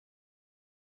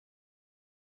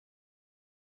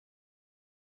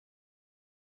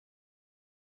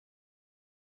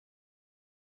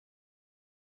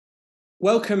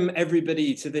Welcome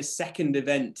everybody to this second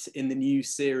event in the new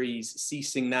series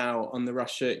Ceasing Now on the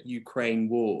Russia-Ukraine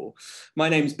War. My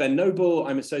name's Ben Noble,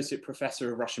 I'm Associate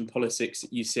Professor of Russian Politics at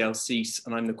UCL SSEES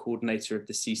and I'm the coordinator of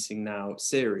the Ceasing Now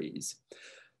series.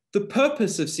 The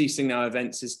purpose of Ceasing Now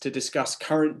events is to discuss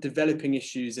current developing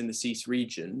issues in the SSEES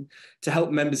region, to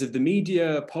help members of the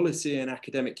media, policy and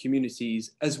academic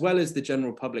communities, as well as the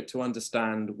general public to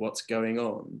understand what's going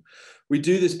on. We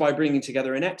do this by bringing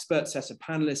together an expert set of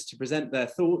panelists to present their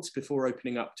thoughts before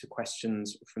opening up to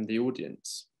questions from the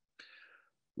audience.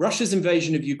 Russia's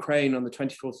invasion of Ukraine on the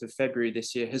 24th of February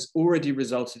this year has already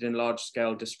resulted in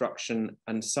large-scale destruction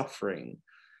and suffering.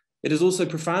 It has also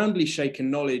profoundly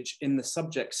shaken knowledge in the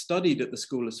subjects studied at the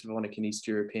School of Slavonic and East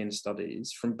European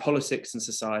Studies, from politics and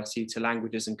society to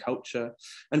languages and culture,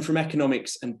 and from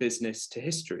economics and business to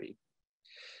history.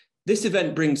 This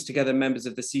event brings together members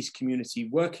of the SSEES community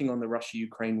working on the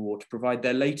Russia-Ukraine war to provide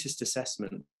their latest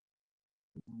assessment,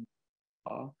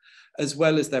 as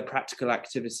well as their practical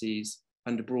activities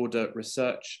and broader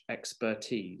research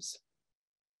expertise.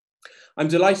 I'm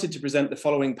delighted to present the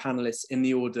following panelists in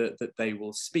the order that they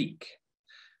will speak.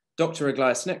 Dr.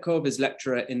 Aglaya Snetkov is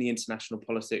lecturer in the international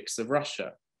politics of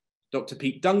Russia. Dr.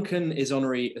 Pete Duncan is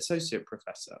honorary associate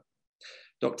professor.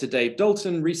 Dr. Dave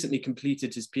Dalton recently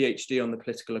completed his PhD on the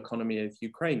political economy of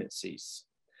Ukraine at SSEES.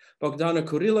 Bohdana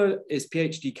Kurylo is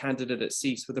PhD candidate at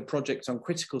SSEES with a project on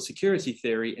critical security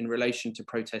theory in relation to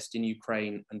protest in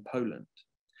Ukraine and Poland.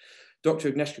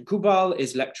 Dr. Agnieszka Kubal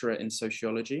is lecturer in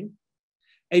sociology.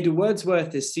 Ada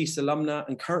Wordsworth is SSEES alumna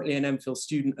and currently an MPhil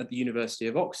student at the University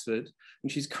of Oxford,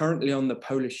 and she's currently on the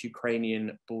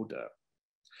Polish-Ukrainian border.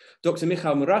 Dr.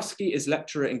 Michał Murawski is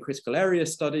lecturer in critical area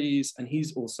studies, and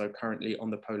he's also currently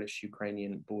on the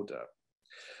Polish-Ukrainian border.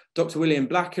 Dr. Uilleam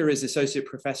is associate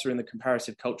professor in the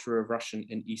comparative culture of Russian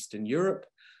in Eastern Europe.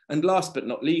 And last but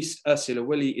not least, Ursula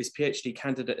Woolley is PhD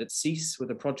candidate at SSEES with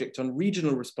a project on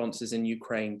regional responses in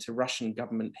Ukraine to Russian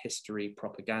government history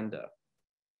propaganda.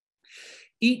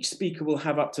 Each speaker will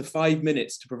have up to 5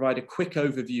 minutes to provide a quick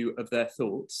overview of their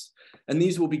thoughts, and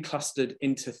these will be clustered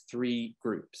into 3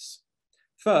 groups.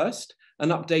 First, an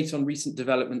update on recent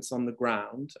developments on the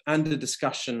ground and a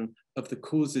discussion of the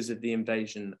causes of the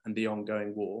invasion and the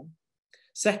ongoing war.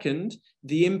 Second,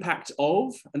 the impact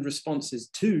of and responses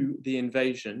to the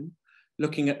invasion,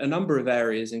 looking at a number of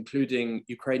areas, including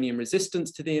Ukrainian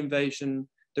resistance to the invasion,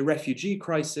 the refugee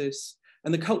crisis,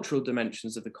 and the cultural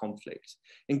dimensions of the conflict,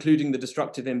 including the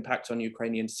destructive impact on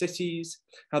Ukrainian cities,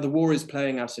 how the war is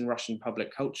playing out in Russian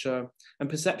public culture, and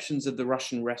perceptions of the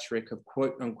Russian rhetoric of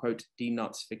quote-unquote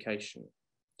denazification.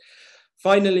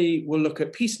 Finally, we'll look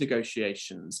at peace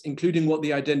negotiations, including what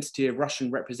the identity of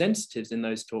Russian representatives in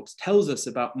those talks tells us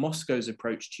about Moscow's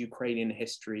approach to Ukrainian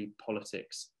history,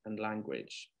 politics, and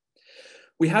language.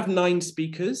 We have 9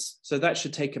 speakers, so that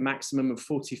should take a maximum of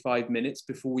 45 minutes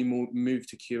before we move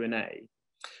to Q&A.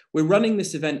 We're running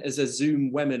this event as a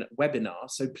Zoom webinar,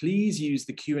 so please use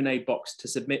the Q&A box to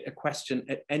submit a question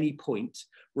at any point,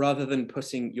 rather than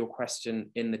putting your question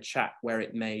in the chat where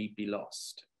it may be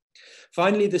lost.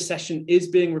 Finally, the session is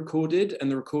being recorded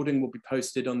and the recording will be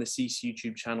posted on the SSEES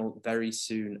YouTube channel very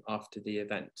soon after the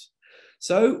event.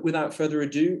 So without further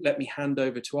ado, let me hand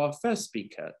over to our first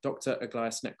speaker, Dr. Aglaya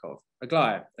Snetkov.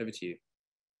 Aglaya, over to you.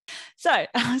 So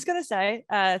I was going to say,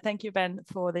 thank you, Ben,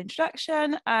 for the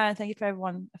introduction, and thank you for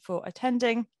everyone for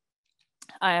attending.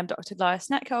 I am Dr. Aglaya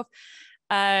Snetkov.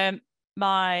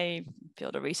 My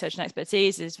field of research and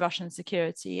expertise is Russian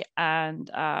security and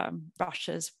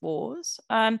Russia's wars.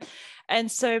 And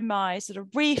so my sort of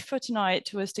brief for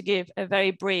tonight was to give a very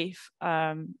brief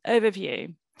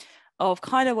overview of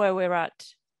kind of where we're at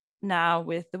now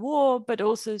with the war, but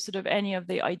also sort of any of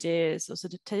the ideas or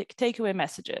sort of takeaway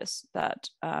messages that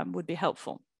would be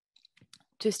helpful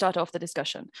to start off the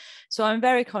discussion. So I'm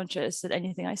very conscious that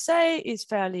anything I say is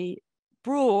fairly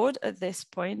broad at this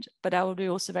point, but I will be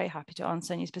also very happy to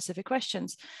answer any specific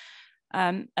questions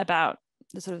about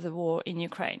the sort of the war in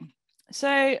Ukraine.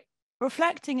 So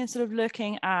reflecting and sort of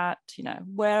looking at,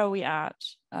 where are we at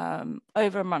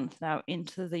over a month now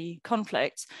into the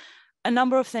conflict, a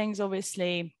number of things,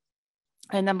 obviously,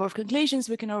 a number of conclusions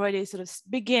we can already sort of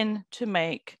begin to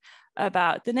make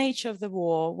about the nature of the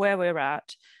war, where we're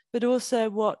at, but also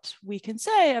what we can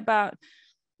say about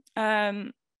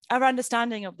our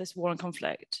understanding of this war and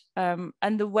conflict, and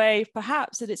the way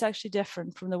perhaps that it's actually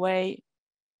different from the way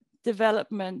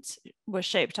development was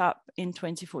shaped up in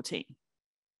 2014.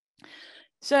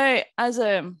 So as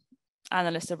an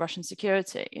analyst of Russian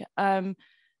security,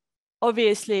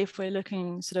 obviously, if we're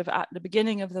looking sort of at the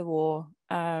beginning of the war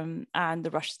and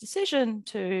the Russia's decision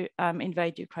to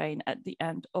invade Ukraine at the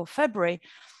end of February,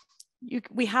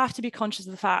 we have to be conscious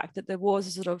of the fact that there was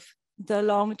a sort of the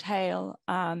long tail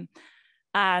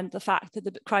and the fact that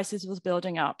the crisis was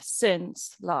building up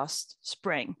since last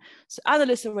spring. So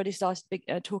analysts already started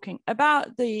talking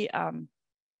about the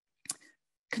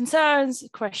concerns,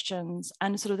 questions,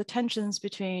 and sort of the tensions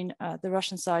between the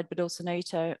Russian side, but also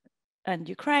NATO and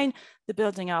Ukraine, the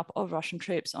building up of Russian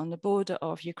troops on the border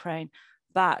of Ukraine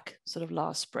back sort of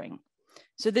last spring.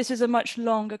 So this is a much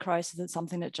longer crisis than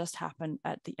something that just happened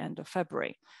at the end of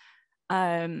February.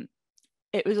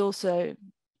 It was also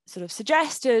sort of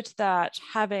suggested that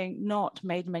having not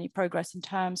made many progress in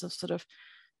terms of sort of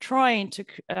trying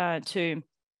to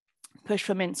push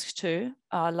for Minsk II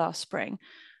last spring,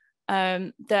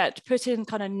 that Putin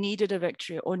kind of needed a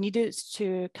victory or needed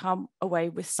to come away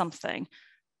with something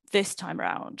this time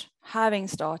around, having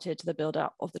started the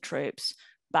build-up of the troops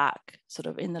back sort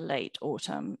of in the late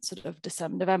autumn, sort of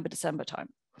November, December time.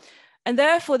 And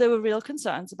therefore, there were real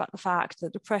concerns about the fact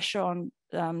that the pressure on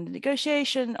the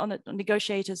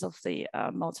negotiators of the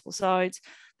multiple sides,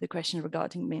 the question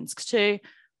regarding Minsk II,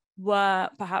 were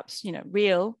perhaps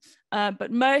real.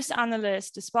 But most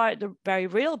analysts, despite the very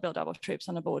real buildup of troops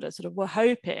on the border, sort of were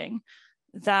hoping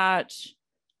that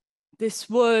this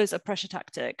was a pressure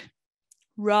tactic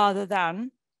rather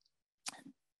than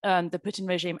the Putin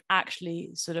regime actually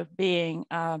sort of being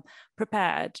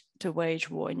prepared to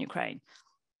wage war in Ukraine.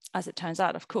 As it turns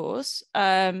out, of course,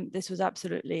 this was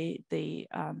absolutely the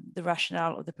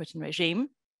rationale of the Putin regime.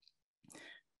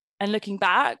 And looking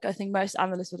back, I think most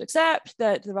analysts would accept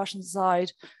that the Russian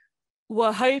side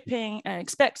were hoping and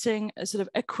expecting a sort of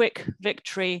a quick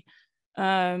victory,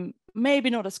 maybe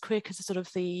not as quick as sort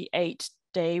of the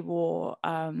 8-day war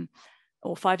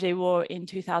or 5-day war in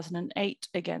 2008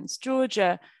 against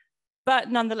Georgia, but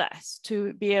nonetheless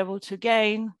to be able to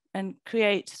gain and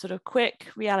create sort of quick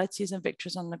realities and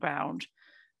victories on the ground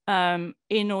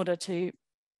in order to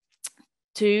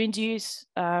induce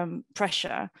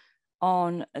pressure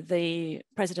on the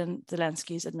President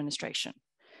Zelensky's administration.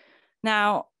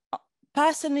 Now,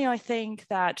 personally, I think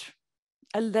that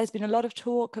there's been a lot of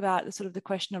talk about the sort of the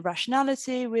question of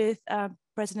rationality with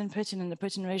President Putin and the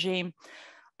Putin regime.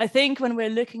 I think when we're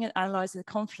looking at analyzing the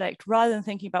conflict, rather than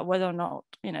thinking about whether or not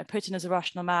Putin is a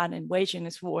rational man in waging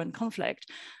this war and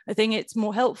conflict, I think it's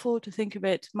more helpful to think of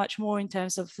it much more in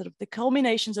terms of sort of the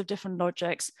culminations of different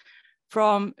logics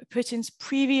from Putin's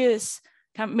previous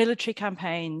military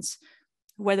campaigns,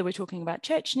 whether we're talking about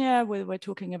Chechnya, whether we're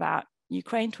talking about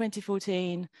Ukraine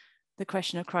 2014, the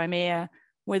question of Crimea,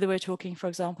 whether we're talking, for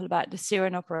example, about the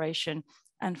Syrian operation,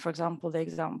 and for example, the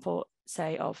example,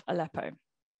 say, of Aleppo.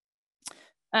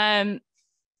 And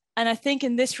I think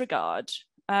in this regard,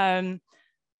 I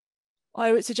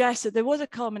would suggest that there was a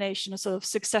culmination of sort of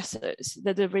successes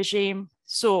that the regime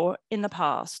saw in the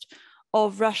past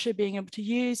of Russia being able to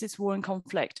use this war and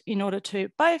conflict in order to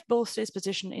both bolster its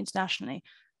position internationally,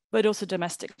 but also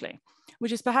domestically,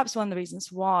 which is perhaps one of the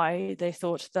reasons why they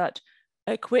thought that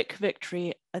a quick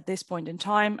victory at this point in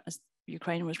time, as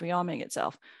Ukraine was rearming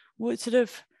itself, would sort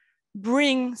of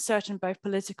bring certain both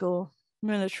political,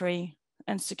 military,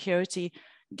 and security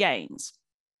gains.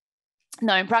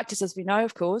 Now, in practice, as we know,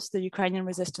 of course, the Ukrainian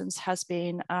resistance has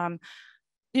been,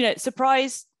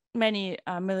 surprised many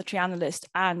military analysts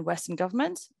and Western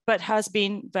governments, but has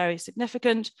been very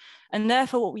significant. And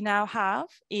therefore, what we now have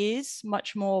is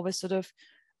much more of a sort of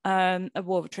a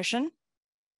war of attrition.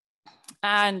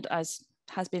 And as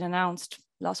has been announced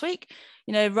last week,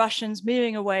 Russians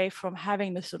moving away from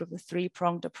having the sort of the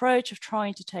three-pronged approach of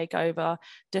trying to take over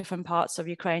different parts of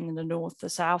Ukraine in the north, the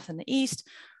south, and the east,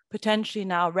 potentially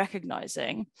now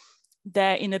recognizing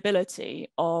their inability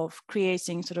of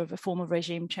creating sort of a form of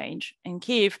regime change in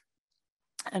Kyiv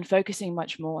and focusing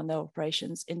much more on their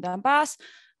operations in Donbass,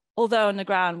 although on the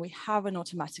ground we haven't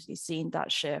automatically seen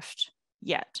that shift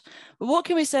yet. But what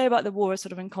can we say about the war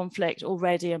sort of in conflict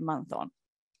already a month on?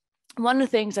 One of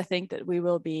the things I think that we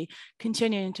will be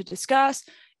continuing to discuss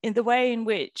in the way in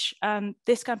which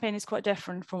this campaign is quite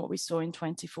different from what we saw in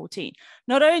 2014,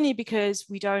 not only because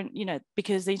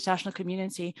because the international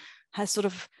community has sort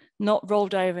of not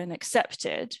rolled over and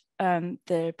accepted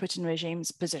the Putin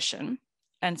regime's position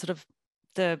and sort of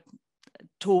the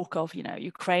talk of,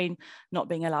 Ukraine not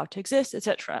being allowed to exist,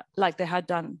 etc., like they had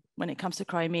done when it comes to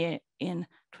Crimea in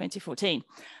 2014.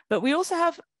 But we also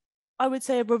have, I would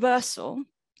say, a reversal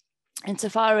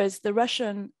insofar as the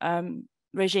Russian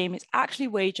regime is actually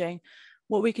waging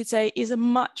what we could say is a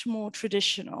much more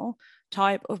traditional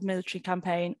type of military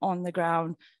campaign on the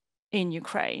ground in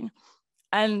Ukraine.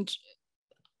 And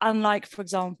unlike, for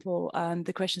example,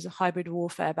 the questions of hybrid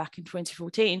warfare back in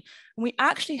 2014, we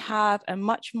actually have a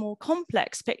much more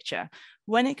complex picture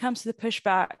when it comes to the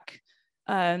pushback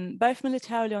both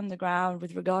militarily on the ground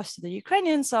with regards to the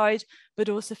Ukrainian side, but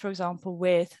also, for example,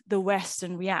 with the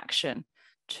Western reaction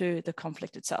to the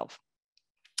conflict itself.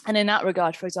 And in that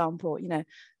regard, for example,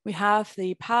 we have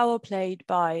the power played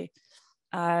by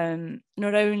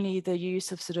not only the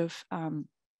use of sort of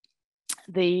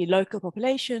the local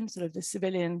population, sort of the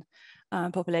civilian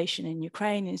population in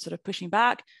Ukraine, in sort of pushing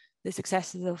back the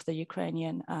successes of the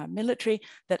Ukrainian military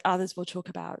that others will talk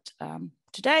about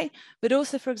today, but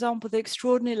also, for example, the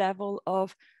extraordinary level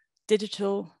of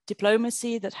digital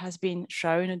diplomacy that has been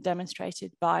shown and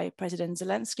demonstrated by President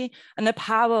Zelensky, and the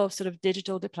power of sort of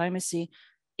digital diplomacy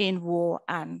in war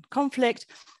and conflict.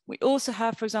 We also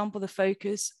have, for example, the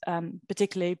focus,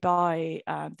 particularly by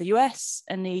the US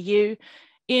and the EU,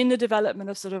 in the development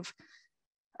of sort of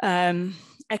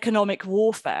economic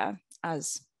warfare,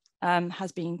 as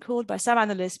has been called by some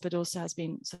analysts, but also has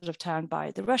been sort of termed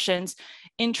by the Russians,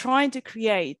 in trying to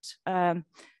create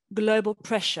global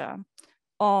pressure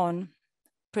on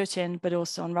Putin, but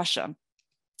also on Russia,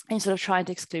 in sort of trying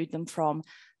to exclude them from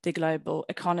the global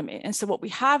economy. And so what we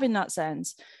have in that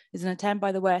sense is an attempt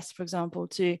by the West, for example,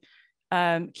 to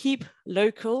keep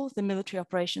local the military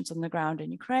operations on the ground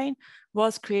in Ukraine,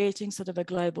 whilst creating sort of a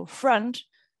global front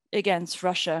against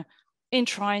Russia in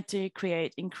trying to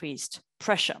create increased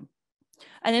pressure.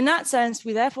 And in that sense,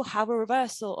 we therefore have a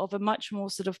reversal of a much more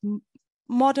sort of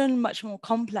modern, much more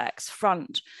complex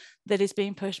front that is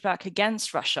being pushed back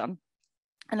against Russia,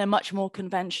 and a much more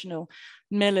conventional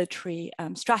military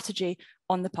strategy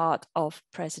on the part of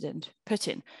President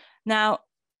Putin. Now,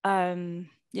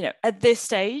 at this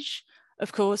stage,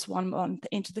 of course, 1 month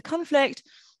into the conflict,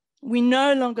 we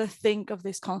no longer think of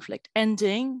this conflict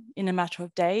ending in a matter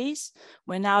of days.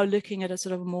 We're now looking at a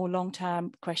sort of more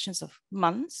long-term questions of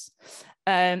months.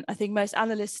 I think most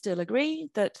analysts still agree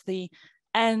that the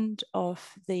end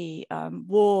of the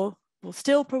war will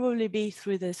still probably be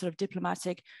through the sort of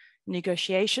diplomatic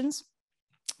negotiations.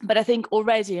 But I think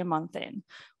already a month in,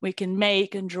 we can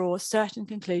make and draw certain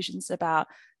conclusions about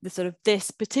the sort of this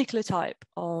particular type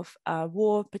of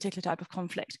war, particular type of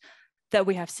conflict that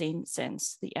we have seen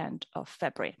since the end of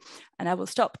February. And I will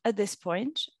stop at this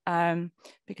point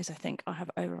because I think I have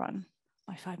overrun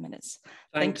my 5 minutes.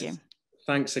 Thank you.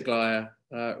 Thanks, Aglaya.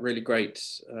 Really great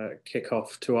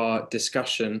kickoff to our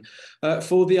discussion.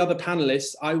 For the other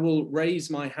panelists, I will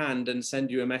raise my hand and send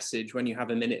you a message when you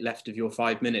have a minute left of your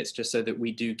 5 minutes, just so that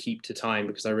we do keep to time,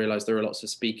 because I realise there are lots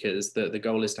of speakers. The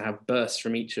goal is to have bursts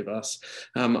from each of us.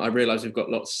 I realise we've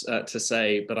got lots to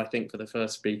say, but I think for the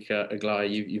first speaker, Aglaya,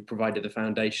 you've provided the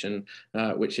foundation,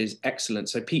 which is excellent.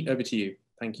 So Pete, over to you.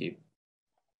 Thank you.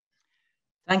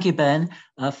 Thank you, Ben.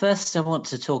 First, I want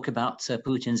to talk about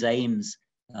Putin's aims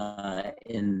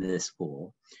in this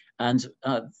war. And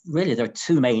really, there are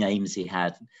two main aims he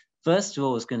had. First of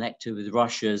all, was connected with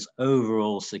Russia's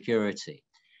overall security.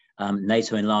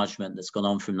 NATO enlargement that's gone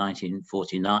on from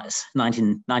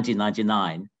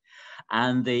 1999.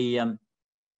 And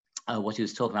what he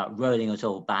was talking about, rolling it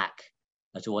all back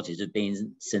to what it had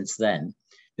been since then,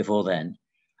 before then.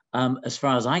 As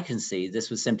far as I can see, this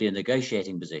was simply a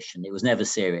negotiating position. It was never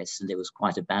serious, and it was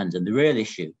quite abandoned. The real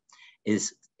issue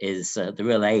is the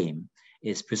real aim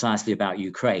is precisely about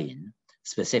Ukraine,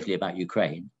 specifically about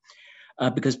Ukraine,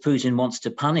 because Putin wants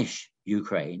to punish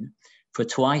Ukraine for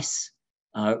twice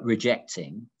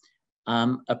rejecting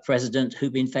a president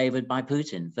who'd been favored by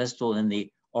Putin. First of all, in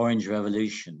the Orange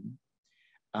Revolution,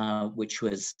 which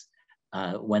was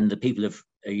when the people of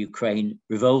Ukraine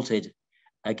revolted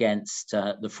against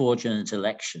the fraudulent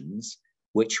elections,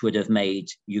 which would have made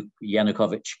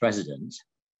Yanukovych president.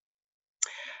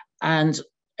 And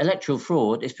electoral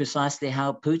fraud is precisely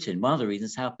how Putin, one of the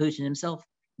reasons how Putin himself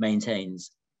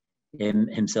maintains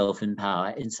himself in power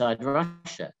inside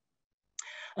Russia.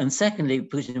 And secondly,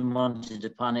 Putin wanted to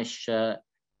punish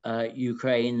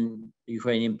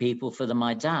Ukrainian people for the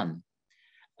Maidan.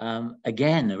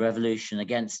 Again, a revolution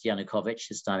against Yanukovych,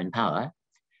 this time in power.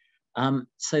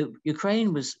 So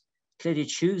Ukraine was clearly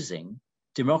choosing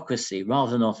democracy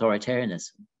rather than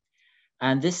authoritarianism.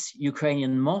 And this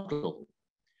Ukrainian model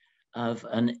of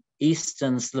an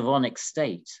Eastern Slavonic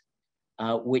state,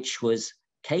 which was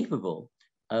capable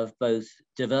of both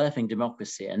developing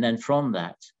democracy and then from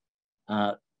that,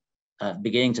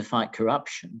 beginning to fight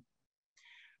corruption,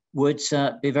 would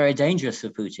be very dangerous for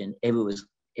Putin if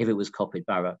it was copied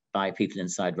by people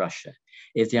inside Russia,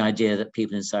 if the idea that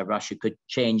people inside Russia could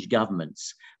change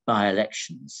governments by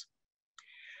elections.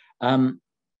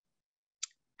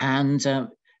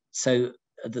 So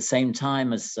at the same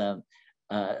time as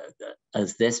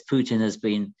this, Putin has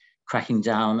been cracking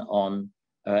down on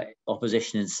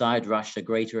opposition inside Russia,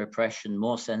 greater repression,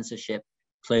 more censorship,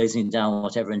 closing down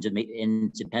whatever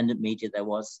independent media there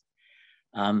was.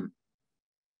 And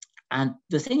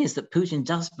the thing is that Putin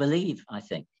does believe, I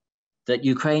think, that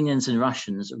Ukrainians and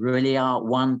Russians really are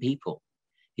one people.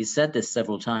 He's said this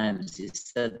several times.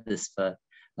 He's said this for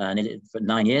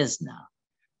 9 years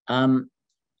now.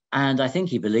 And I think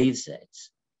he believes it.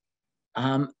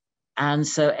 And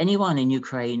so anyone in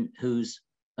Ukraine who's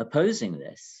opposing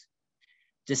this,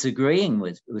 disagreeing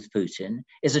with Putin,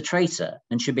 is a traitor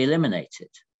and should be eliminated.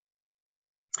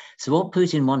 So what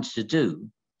Putin wanted to do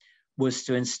was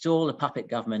to install a puppet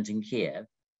government in Kiev,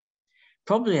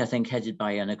 probably, I think, headed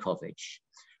by Yanukovych,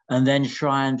 and then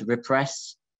try and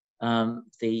repress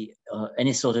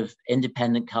any sort of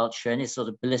independent culture, any sort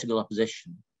of political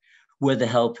opposition, with the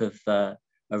help of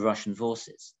Russian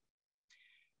forces.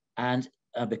 And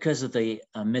because of the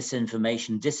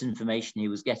disinformation he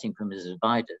was getting from his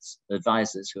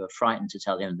advisors who were frightened to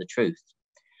tell him the truth,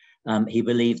 he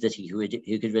believed that he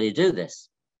could really do this.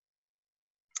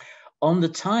 On the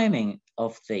timing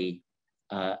of the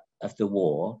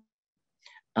war,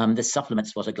 this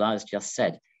supplements what Aglaya's just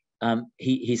said.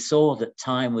 He saw that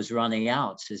time was running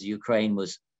out as Ukraine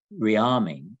was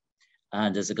rearming,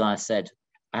 and as Aglaya said,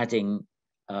 adding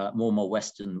more and more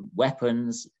Western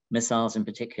weapons, missiles in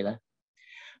particular.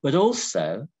 But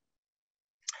also,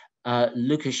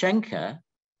 Lukashenko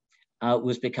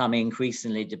was becoming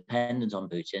increasingly dependent on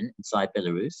Putin inside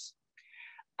Belarus.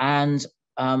 And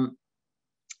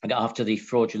after the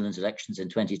fraudulent elections in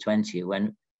 2020,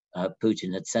 when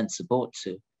Putin had sent support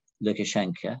to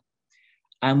Lukashenko,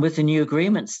 and with the new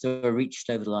agreements that were reached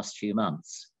over the last few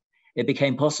months, it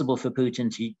became possible for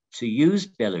Putin to use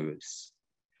Belarus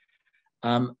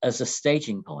as a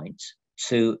staging point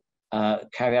to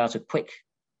carry out a quick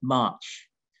march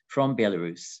from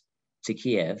Belarus to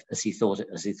Kiev, as he thought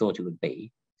it would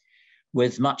be,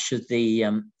 with much of the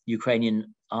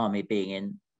Ukrainian army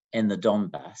being in the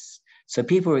Donbass. So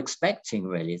people were expecting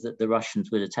really that the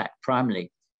Russians would attack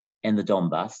primarily in the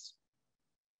Donbass,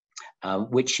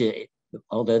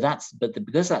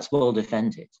 because that's well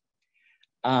defended,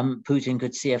 Putin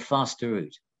could see a faster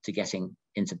route to getting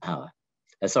into power.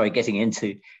 Getting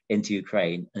into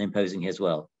Ukraine and imposing his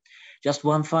will. Just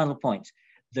one final point.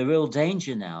 The real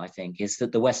danger now, I think, is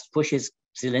that the West pushes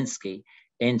Zelensky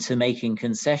into making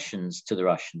concessions to the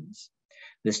Russians.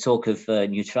 This talk of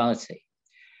neutrality.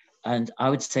 And I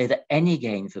would say that any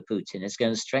gain for Putin is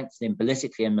going to strengthen him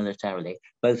politically and militarily,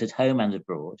 both at home and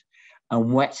abroad,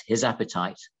 and whet his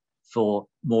appetite for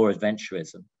more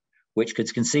adventurism, which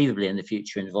could conceivably in the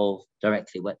future involve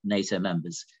directly NATO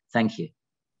members. Thank you.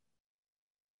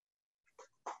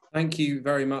 Thank you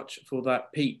very much for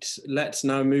that, Pete. Let's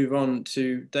now move on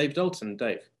to Dave Dalton.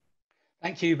 Dave.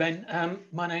 Thank you, Ben.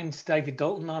 My name's David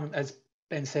Dalton. As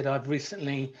Ben said, I've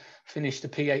recently finished a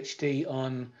PhD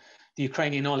on the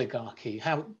Ukrainian oligarchy.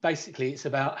 Basically it's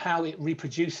about how it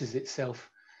reproduces itself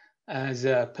as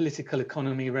a political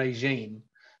economy regime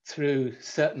through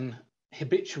certain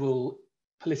habitual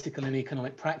political and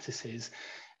economic practices,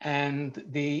 and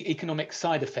the economic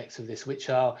side effects of this, which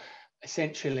are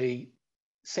essentially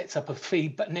sets up a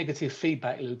negative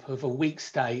feedback loop of a weak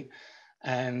state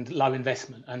and low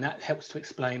investment. And that helps to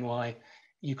explain why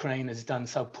Ukraine has done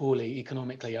so poorly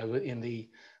economically over in the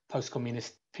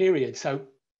post-communist period. So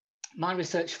my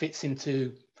research fits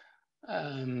into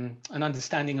an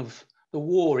understanding of the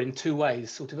war in two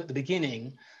ways, sort of at the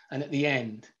beginning and at the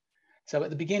end. So at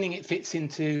the beginning, it fits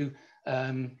into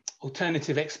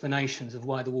alternative explanations of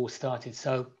why the war started.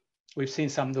 So we've seen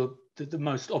some of the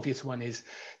most obvious one is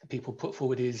that people put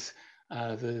forward is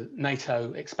the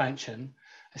NATO expansion.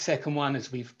 A second one,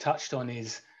 as we've touched on,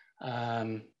 is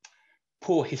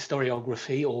poor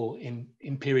historiography or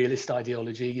imperialist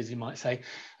ideology, as you might say.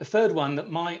 The third one that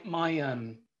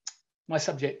my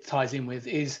subject ties in with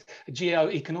is a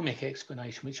geo-economic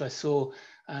explanation, which I saw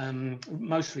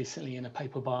most recently in a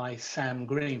paper by Sam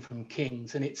Green from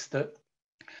King's, and it's that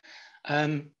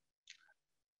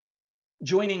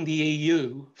joining the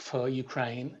EU for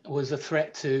Ukraine was a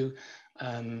threat to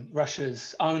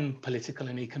Russia's own political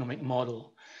and economic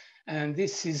model. And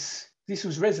this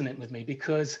was resonant with me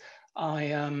because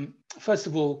first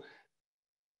of all,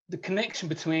 the connection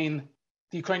between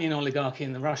the Ukrainian oligarchy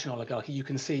and the Russian oligarchy, you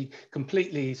can see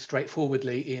completely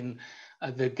straightforwardly in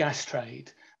the gas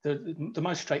trade. The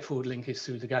most straightforward link is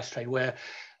through the gas trade, where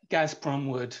Gazprom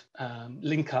would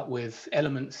link up with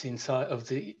elements inside of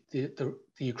the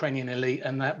Ukrainian elite,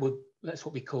 and that's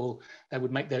what we call, they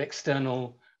would make their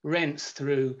external rents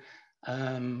through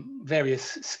various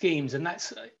schemes. And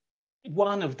that's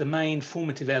one of the main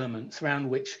formative elements around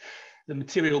which the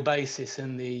material basis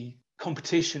and the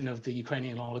competition of the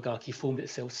Ukrainian oligarchy formed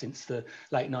itself since the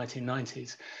late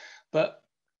 1990s. But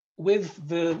with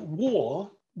the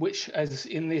war, which, as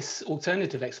in this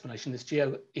alternative explanation, this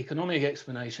geo-economic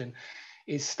explanation,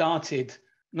 is started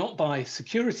not by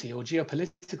security or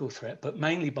geopolitical threat, but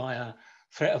mainly by a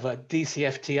threat of a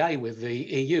DCFTA with the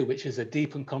EU, which is a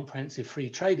deep and comprehensive free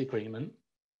trade agreement.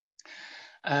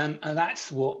 And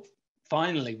that's what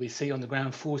finally we see on the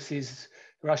ground forces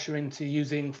Russia into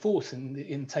using force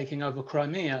in taking over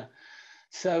Crimea.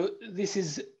 So this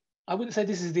is, I wouldn't say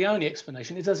this is the only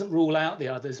explanation. It doesn't rule out the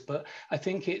others, but I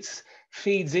think it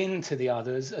feeds into the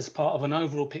others as part of an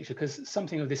overall picture, because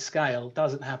something of this scale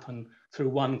doesn't happen through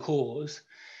one cause.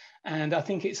 And I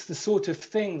think it's the sort of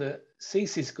thing that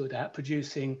SSEES is good at,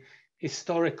 producing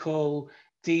historical,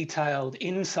 detailed,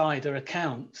 insider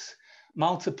accounts,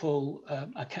 multiple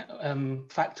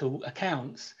factual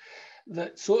accounts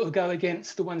that sort of go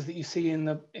against the ones that you see in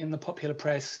the popular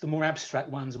press, the more abstract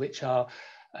ones, which are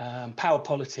power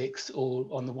politics, or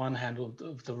on the one hand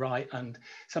of the right, and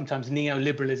sometimes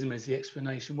neoliberalism is the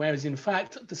explanation. Whereas in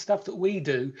fact, the stuff that we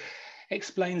do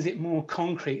explains it more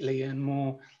concretely and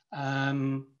more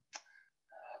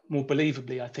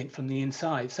believably, I think, from the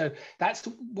inside. So that's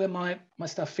where my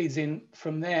stuff feeds in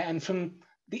from there. And from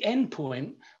the end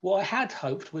point, what I had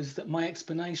hoped was that my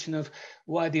explanation of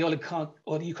why the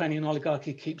Ukrainian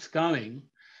oligarchy keeps going,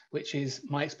 which is,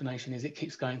 my explanation is, it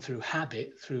keeps going through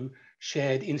habit, through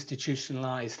shared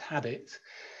institutionalized habits,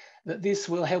 that this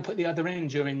will help at the other end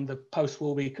during the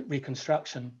post-war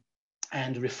reconstruction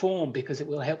and reform, because it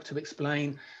will help to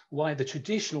explain why the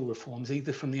traditional reforms,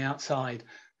 either from the outside,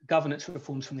 governance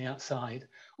reforms from the outside,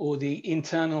 or the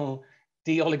internal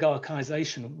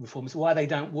de-oligarchization reforms, why they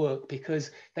don't work,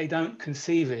 because they don't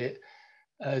conceive it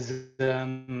as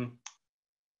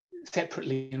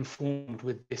separately informed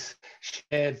with this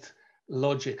shared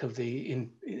logic of the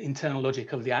internal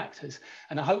logic of the actors.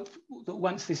 And I hope that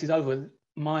once this is over,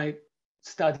 my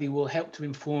study will help to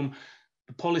inform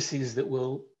the policies that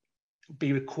will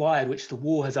be required, which the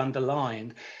war has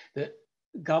underlined, that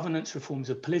governance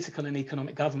reforms of political and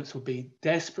economic governance will be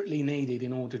desperately needed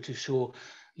in order to ensure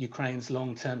Ukraine's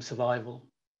long-term survival.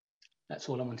 That's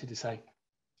all I wanted to say.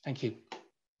 Thank you.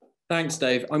 Thanks,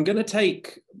 Dave. I'm going to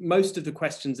take most of the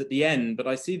questions at the end, but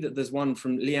I see that there's one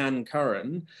from Leanne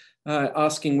Curran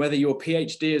asking whether your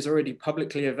PhD is already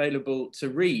publicly available to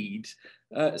read.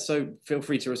 So feel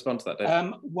free to respond to that,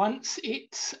 Dave. Once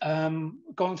it's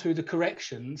gone through the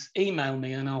corrections, email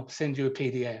me and I'll send you a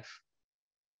PDF.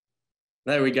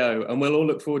 There we go. And we'll all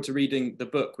look forward to reading the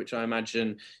book, which I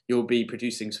imagine you'll be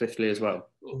producing swiftly as well.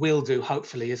 Will do,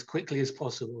 hopefully, as quickly as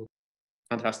possible.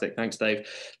 Fantastic. Thanks, Dave.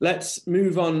 Let's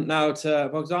move on now to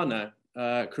Bohdana,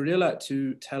 Kurylo,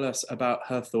 to tell us about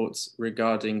her thoughts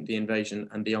regarding the invasion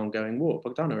and the ongoing war.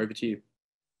 Bohdana, over to you.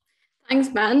 Thanks,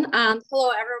 Ben, and hello,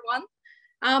 everyone.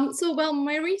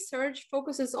 My research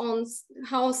focuses on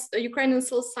how Ukrainian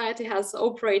society has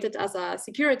operated as a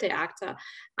security actor.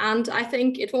 And I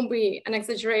think it won't be an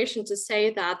exaggeration to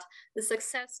say that the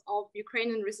success of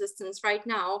Ukrainian resistance right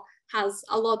now has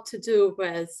a lot to do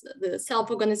with the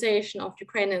self-organization of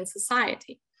Ukrainian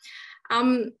society.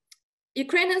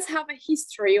 Ukrainians have a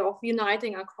history of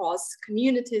uniting across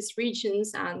communities,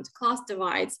 regions, and class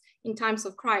divides in times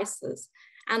of crisis.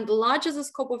 And the larger the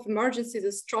scope of emergency,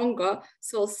 the stronger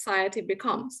civil society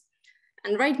becomes.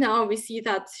 And right now we see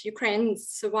that Ukraine's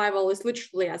survival is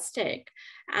literally at stake.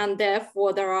 And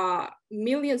therefore there are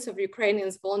millions of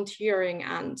Ukrainians volunteering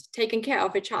and taking care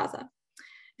of each other.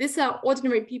 These are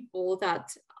ordinary people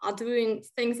that are doing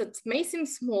things that may seem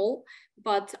small,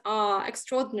 but are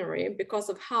extraordinary because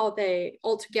of how they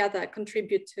all together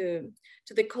contribute to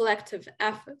the collective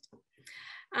effort.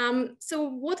 So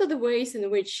what are the ways in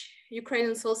which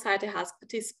Ukrainian society has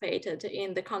participated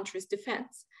in the country's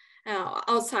defense,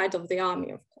 outside of the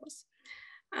army, of course?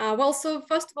 So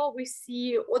first of all, we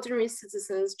see ordinary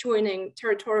citizens joining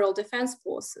territorial defense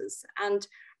forces, and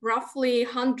roughly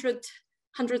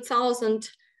 100,000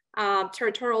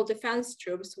 territorial defense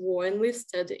troops were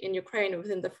enlisted in Ukraine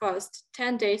within the first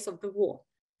 10 days of the war.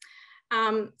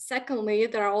 Secondly,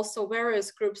 there are also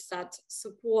various groups that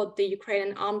support the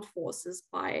Ukrainian armed forces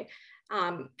by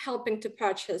helping to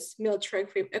purchase military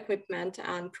equipment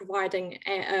and providing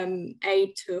aid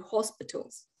to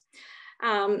hospitals.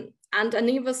 And an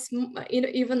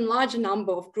even larger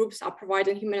number of groups are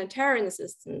providing humanitarian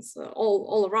assistance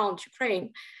all around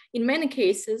Ukraine. In many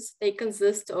cases, they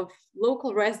consist of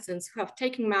local residents who have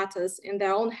taken matters in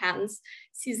their own hands,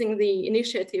 seizing the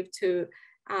initiative to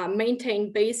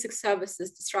maintain basic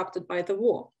services disrupted by the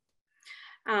war.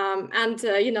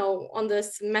 On this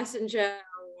messenger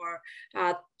or or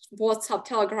WhatsApp,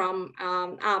 Telegram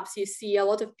apps, you see a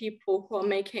lot of people who are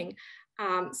making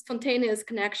spontaneous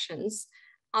connections,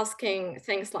 asking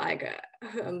things like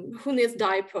who needs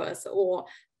diapers, or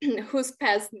whose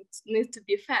pets need to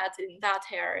be fed in that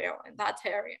area or in that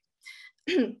area.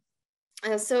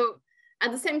 So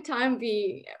at the same time,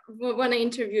 when I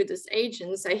interview these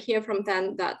agents, I hear from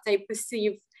them that they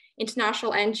perceive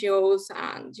international NGOs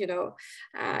and,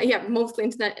 mostly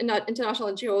international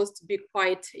NGOs to be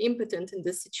quite impotent in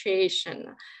this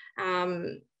situation,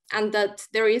 and that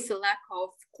there is a lack of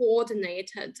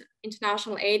coordinated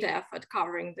international aid effort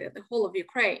covering the whole of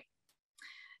Ukraine.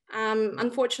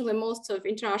 Unfortunately, most of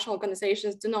international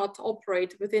organizations do not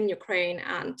operate within Ukraine,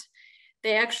 and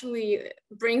they actually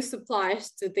bring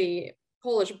supplies to the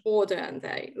Polish border and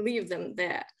they leave them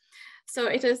there. So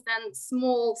it is then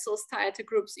small society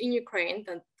groups in Ukraine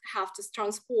that have to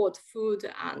transport food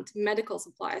and medical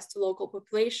supplies to local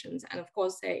populations. And of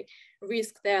course, they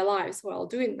risk their lives while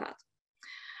doing that.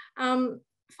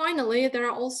 Finally, there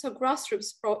are also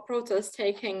grassroots protests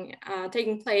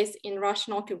taking place in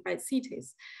Russian occupied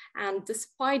cities. And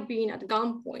despite being at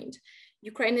gunpoint,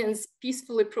 Ukrainians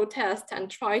peacefully protest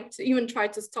and even try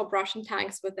to stop Russian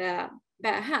tanks with their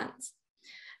bare hands.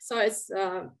 So it's,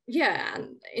 and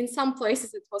in some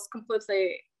places it was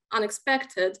completely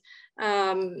unexpected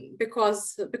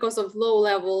because of low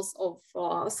levels of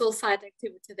civil society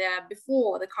activity there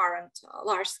before the current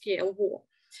large-scale war.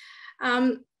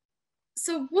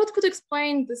 So what could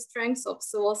explain the strengths of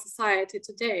civil society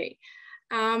today?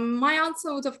 My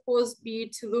answer would, of course,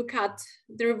 be to look at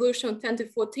the revolution of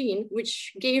 2014,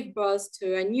 which gave birth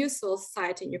to a new civil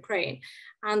society in Ukraine.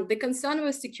 And the concern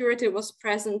with security was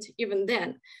present even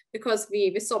then, because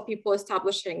we saw people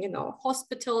establishing,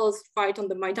 hospitals right on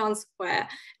the Maidan Square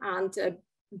and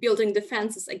building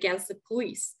defenses against the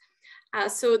police.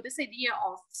 So this idea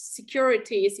of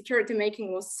security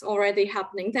making was already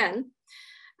happening then.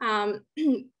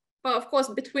 But of course,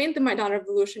 between the Maidan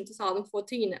Revolution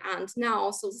 2014 and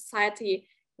now, civil society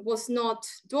was not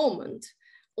dormant.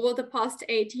 Over the past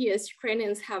 8 years,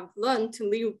 Ukrainians have learned to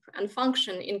live and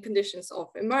function in conditions of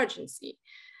emergency.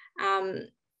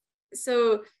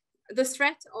 So the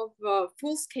threat of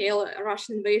full-scale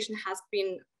Russian invasion has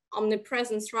been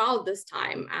omnipresent throughout this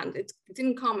time, and it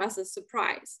didn't come as a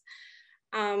surprise.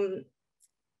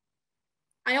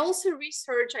 I also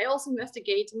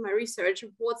investigate in my research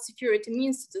what security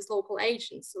means to these local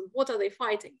agents. So what are they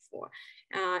fighting for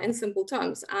in simple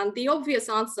terms? And the obvious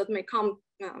answer that may come,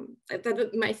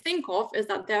 that I might think of, is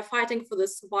that they're fighting for the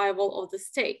survival of the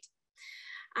state.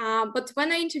 But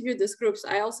when I interview these groups,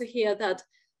 I also hear that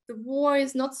the war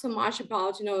is not so much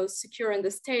about, securing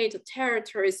the state or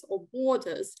territories or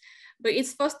borders, but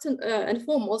it's first and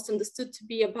foremost understood to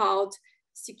be about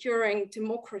securing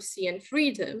democracy and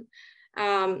freedom.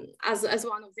 As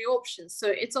one of the options. So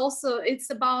it's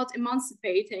about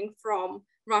emancipating from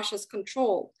Russia's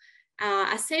control.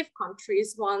 A safe country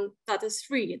is one that is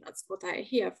free. That's what I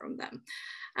hear from them.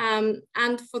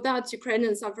 And for that,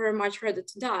 Ukrainians are very much ready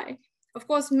to die. Of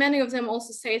course, many of them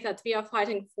also say that we are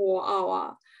fighting for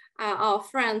our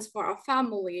friends, for our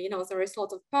family. There is a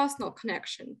lot of personal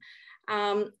connection.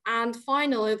 And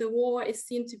finally, the war is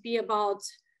seen to be about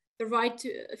the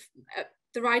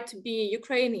right to be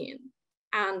Ukrainian.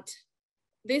 And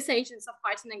these agents are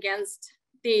fighting against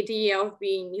the idea of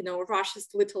being, Russia's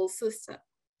little sister.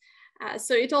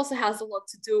 So it also has a lot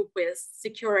to do with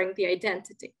securing the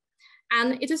identity.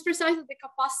 And it is precisely the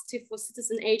capacity for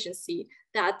citizen agency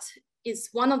that is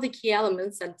one of the key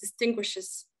elements that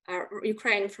distinguishes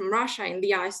Ukraine from Russia in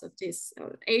the eyes of these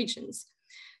agents.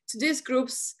 To these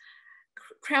groups,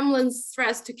 Kremlin's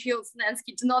threats to kill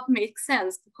Zelensky do not make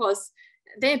sense because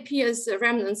they appear as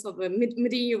remnants of a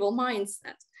medieval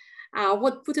mindset.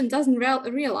 What Putin doesn't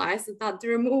realize is that the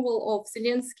removal of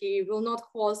Zelensky will not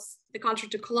cause the country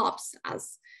to collapse,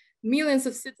 as millions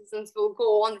of citizens will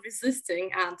go on resisting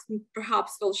and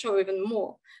perhaps will show even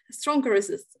stronger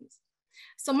resistance.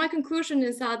 So my conclusion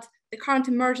is that the current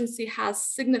emergency has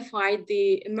signified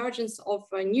the emergence of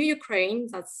a new Ukraine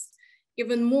that's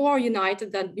even more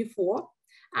united than before,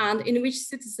 and in which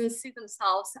citizens see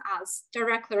themselves as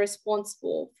directly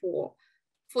responsible for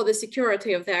the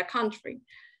security of their country.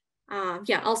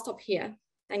 I'll stop here.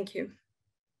 Thank you.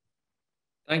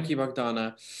 Thank you,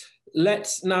 Bohdana.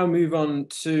 Let's now move on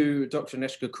to Dr.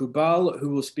 Agnieszka Kubal, who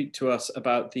will speak to us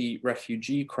about the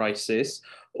refugee crisis.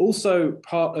 Also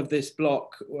part of this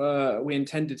block, we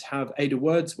intended to have Ada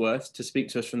Wordsworth to speak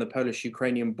to us from the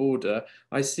Polish-Ukrainian border.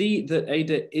 I see that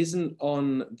Ada isn't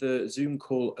on the Zoom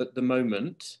call at the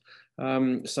moment.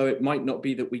 So it might not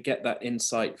be that we get that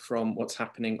insight from what's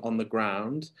happening on the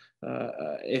ground.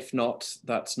 If not,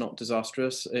 that's not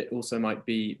disastrous. It also might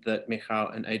be that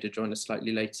Michał and Ada join us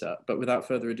slightly later. But without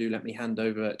further ado, let me hand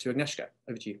over to Agnieszka.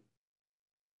 Over to you.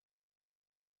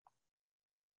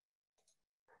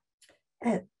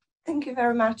 Thank you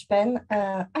very much, Ben.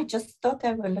 I just thought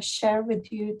I will share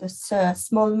with you this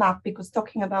small map, because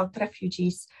talking about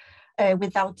refugees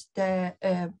without the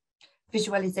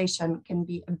visualization can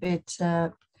be a bit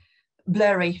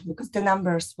blurry, because the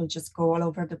numbers will just go all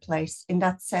over the place. In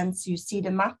that sense, you see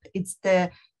the map, it's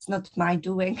not my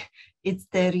doing, it's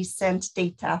the recent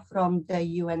data from the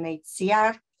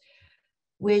UNHCR,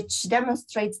 which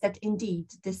demonstrates that indeed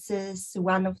this is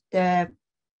one of the,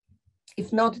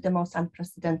 if not the most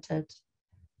unprecedented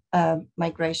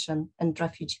migration and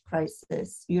refugee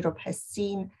crisis Europe has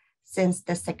seen since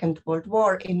the Second World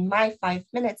War. In my 5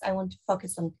 minutes, I want to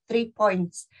focus on 3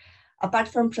 points. Apart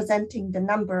from presenting the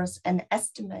numbers and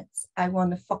estimates, I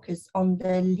want to focus on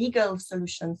the legal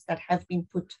solutions that have been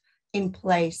put in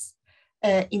place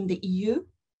in the EU.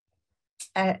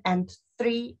 And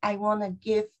 3, I want to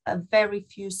give a very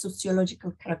few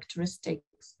sociological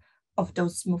characteristics of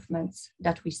those movements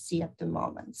that we see at the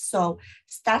moment. So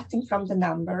starting from the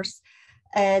numbers,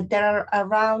 there are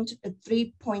around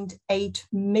 3.8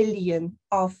 million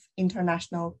of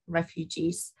international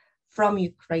refugees from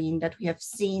Ukraine that we have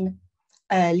seen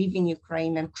leaving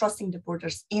Ukraine and crossing the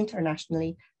borders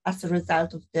internationally as a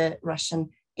result of the Russian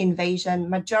invasion.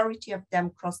 Majority of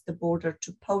them crossed the border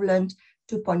to Poland,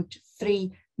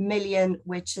 2.3 million,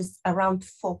 which is around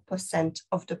 4%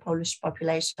 of the Polish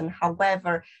population.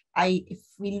 However, if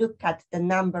we look at the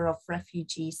number of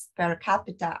refugees per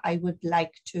capita, I would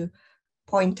like to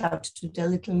point out to the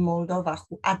little Moldova,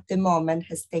 who at the moment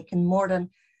has taken more than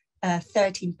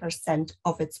 13%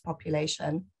 of its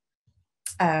population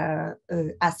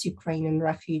as Ukrainian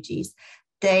refugees.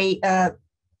 They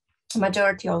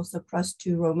majority also crossed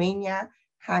to Romania,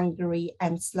 Hungary,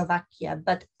 and Slovakia.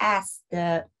 But as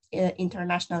the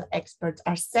international experts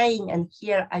are saying, and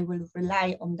here I will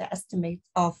rely on the estimates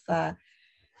of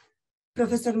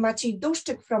Professor Maciej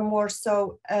Duszczyk from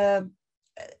Warsaw,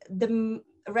 the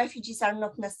refugees are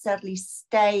not necessarily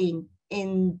staying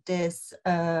in these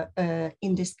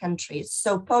countries.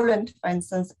 So Poland, for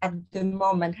instance, at the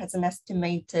moment has an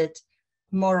estimated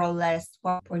more or less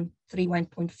 1.3,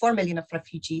 1.4 million of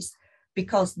refugees,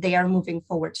 because they are moving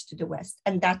forward to the West.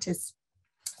 And that is,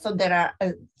 so there are,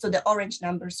 so the orange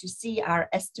numbers you see are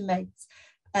estimates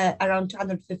around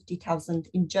 250,000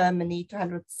 in Germany,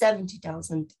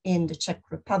 270,000 in the Czech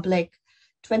Republic,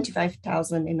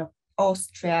 25,000 in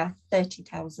Austria,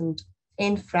 30,000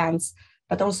 in France,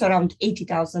 but also around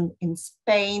 80,000 in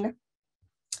Spain,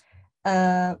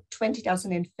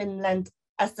 20,000 in Finland.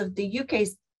 As of the UK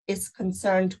is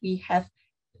concerned, we have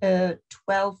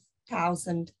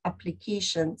 12,000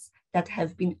 applications that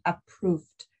have been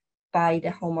approved by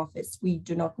the Home Office. We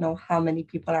do not know how many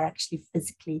people are actually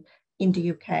physically in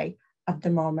the UK at the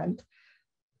moment.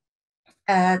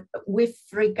 With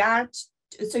regard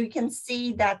to, so you can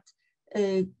see that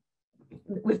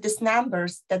with these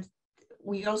numbers that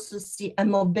we also see a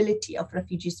mobility of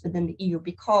refugees within the EU,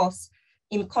 because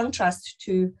in contrast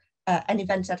to an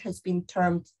event that has been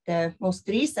termed the most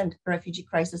recent refugee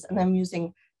crisis, and I'm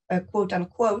using quote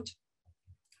unquote,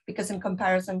 because in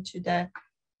comparison to the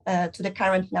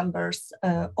current numbers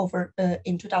over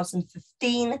in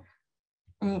 2015,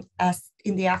 as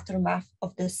in the aftermath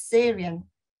of the Syrian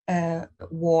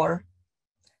war,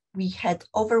 we had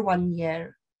over 1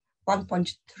 year,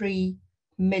 1.3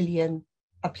 million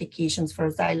applications for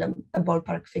asylum, a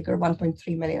ballpark figure,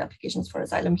 1.3 million applications for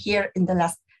asylum. Here in the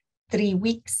last 3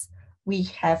 weeks, we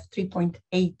have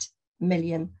 3.8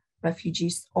 million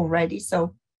refugees already.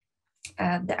 So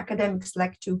the academics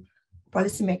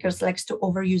policymakers likes to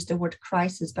overuse the word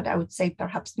crisis, but I would say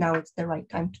perhaps now it's the right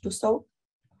time to do so.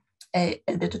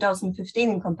 The 2015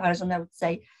 in comparison, I would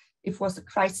say if it was a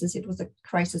crisis, it was a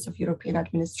crisis of European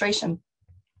administration,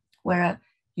 where a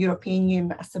European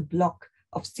Union as a bloc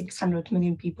of 600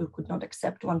 million people could not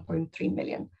accept 1.3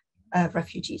 million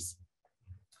refugees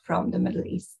from the Middle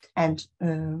East and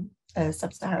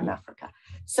Sub-Saharan Africa.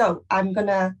 So I'm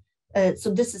gonna,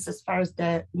 so this is as far as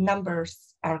the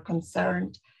numbers are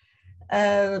concerned.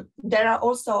 There are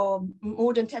also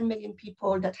more than 10 million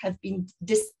people that have been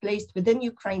displaced within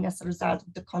Ukraine as a result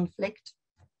of the conflict.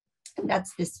 And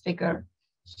that's this figure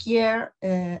here,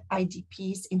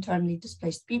 IDPs, internally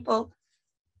displaced people.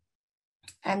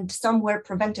 And some were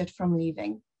prevented from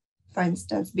leaving, for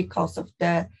instance, because of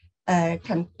the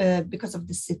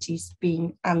cities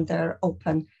being under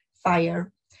open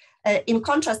fire. In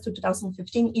contrast to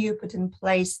 2015, EU put in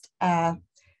place, I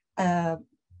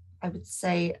would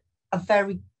say, a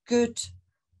very good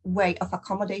way of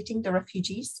accommodating the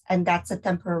refugees, and that's a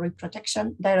temporary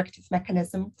protection directive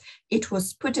mechanism. It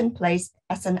was put in place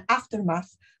as an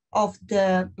aftermath of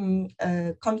the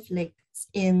conflicts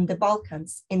in the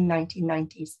Balkans in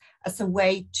 1990s as a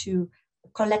way to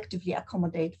collectively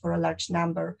accommodate for a large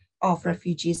number of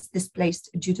refugees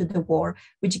displaced due to the war,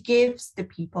 which gives the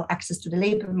people access to the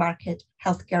labor market,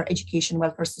 healthcare, education,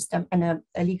 welfare system, and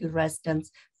a legal residence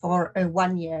for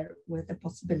 1 year with the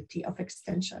possibility of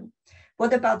extension.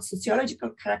 What about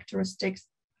sociological characteristics?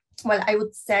 Well, I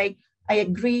would say I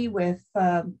agree with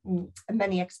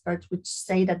many experts which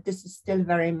say that this is still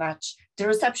very much the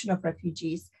reception of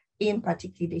refugees in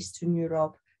particularly Eastern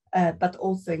Europe, but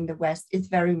also in the West, is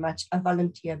very much a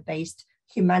volunteer-based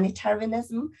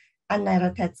humanitarianism. Anna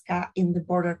Ratetska in the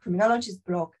Border Criminologies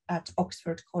blog at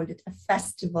Oxford called it a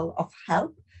festival of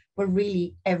help, where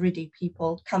really everyday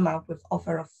people come up with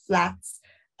offer of flats,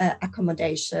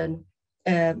 accommodation,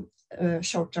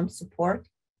 short-term support.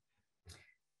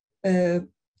 The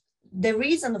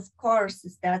reason, of course,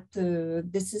 is that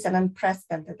this is an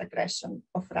unprecedented aggression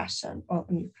of Russia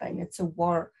on Ukraine. It's a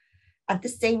war. At the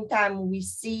same time, we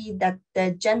see that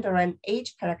the gender and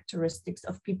age characteristics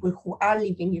of people who are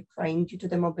leaving Ukraine due to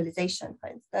the mobilization, for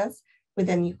instance,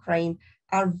 within Ukraine,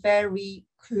 are very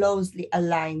closely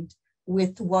aligned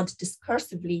with what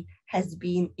discursively has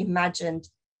been imagined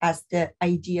as the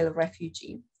ideal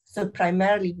refugee. So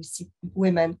primarily we see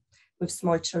women with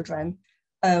small children,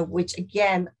 which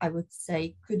again, I would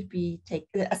say could be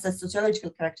taken as a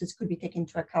sociological characteristic, could be taken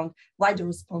into account why the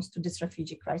response to this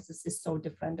refugee crisis is so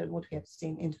different than what we have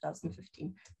seen in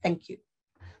 2015. Thank you.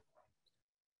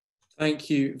 Thank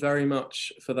you very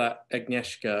much for that,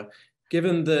 Agnieszka.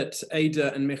 Given that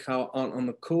Ada and Michał aren't on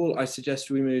the call, I suggest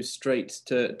we move straight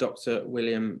to Dr.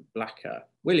 Uilleam Blacker.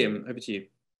 Uilleam, over to you.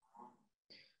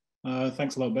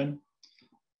 Thanks a lot, Ben.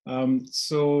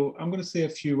 So I'm going to say a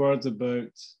few words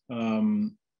about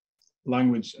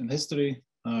language and history,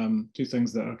 two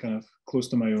things that are kind of close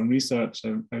to my own research.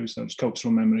 I research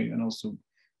cultural memory and also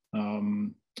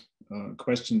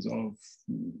questions of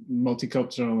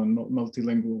multicultural and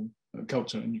multilingual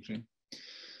culture in Ukraine.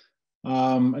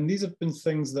 And these have been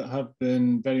things that have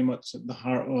been very much at the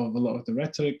heart of a lot of the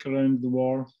rhetoric around the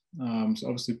war. So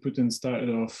obviously Putin started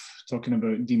off talking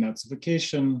about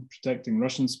denazification, protecting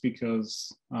Russian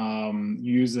speakers,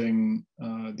 using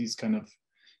these kind of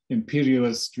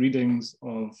imperialist readings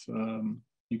of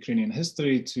Ukrainian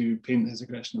history to paint his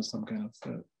aggression as some kind of,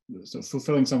 so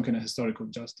fulfilling some kind of historical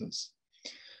justice.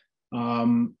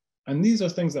 And these are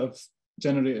things that have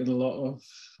generated a lot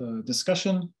of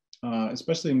discussion,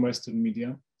 especially in Western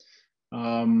media.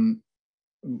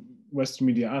 Western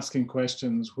media asking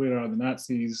questions: where are the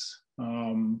Nazis?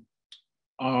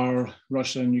 Are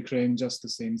Russia and Ukraine just the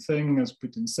same thing, as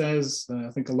Putin says? I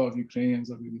think a lot of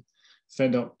Ukrainians are really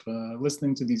fed up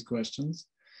listening to these questions.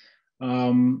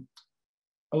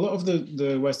 A lot of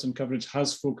the Western coverage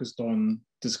has focused on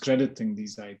discrediting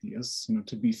these ideas,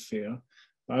 to be fair.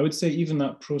 But I would say even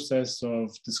that process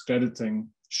of discrediting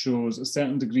shows a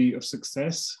certain degree of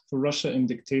success for Russia in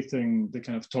dictating the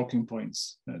kind of talking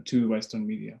points to the Western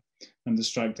media and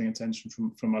distracting attention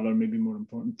from other, maybe more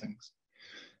important things,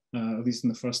 at least in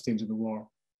the first stage of the war.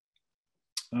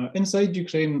 Inside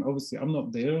Ukraine, obviously, I'm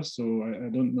not there, so I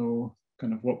don't know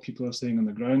kind of what people are saying on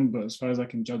the ground, but as far as I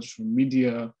can judge from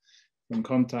media, from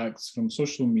contacts, from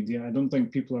social media, I don't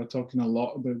think people are talking a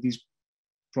lot about these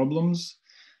problems.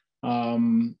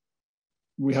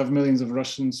 We have millions of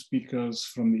Russian speakers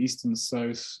from the east and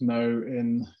south now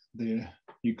in the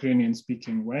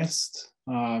Ukrainian-speaking West,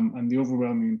 and the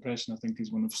overwhelming impression, I think,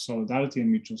 is one of solidarity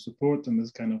and mutual support and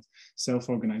this kind of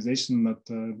self-organization that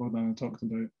Bohdana talked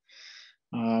about.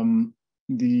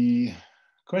 The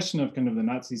question of kind of the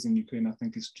Nazis in Ukraine, I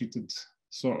think, is treated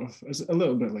sort of as a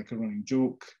little bit like a running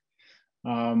joke,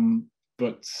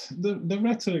 but the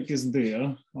rhetoric is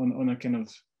there on a kind of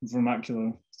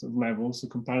vernacular sort of level. So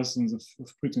comparisons of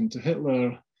Putin to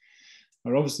Hitler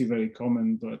are obviously very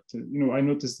common, but I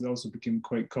noticed it also became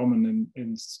quite common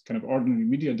in kind of ordinary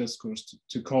media discourse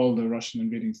to call the Russian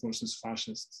invading forces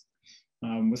fascists,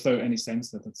 without any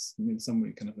sense that it's in some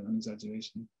way kind of an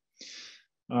exaggeration.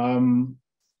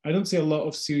 I don't see a lot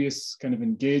of serious kind of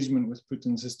engagement with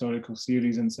Putin's historical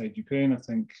theories inside Ukraine. I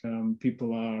think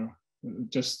people are,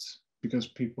 just because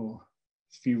people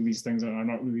feel these things are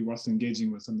not really worth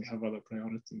engaging with and they have other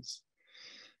priorities.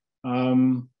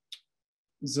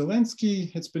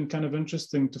 Zelensky, it's been kind of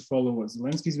interesting to follow what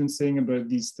Zelensky's been saying about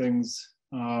these things.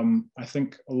 I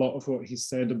think a lot of what he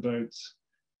said about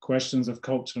questions of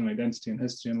culture and identity and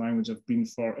history and language have been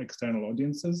for external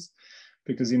audiences,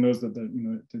 because he knows that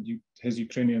his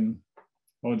Ukrainian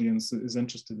audience is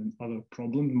interested in other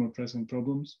problems, more pressing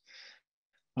problems.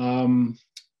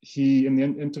 He, in the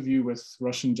interview with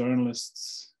Russian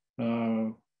journalists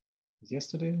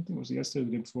yesterday, I think it was yesterday,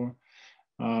 the day before,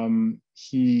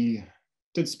 he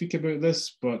did speak about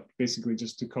this, but basically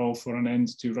just to call for an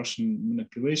end to Russian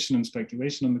manipulation and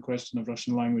speculation on the question of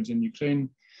Russian language in Ukraine.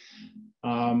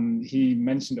 He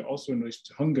mentioned it also in relation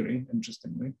to Hungary,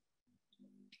 interestingly.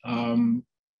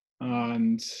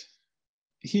 And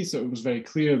he sort of was very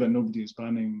clear that nobody is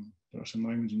banning the Russian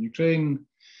language in Ukraine.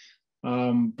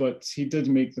 But he did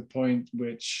make the point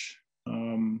which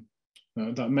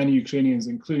that many Ukrainians,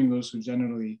 including those who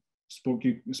generally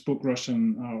spoke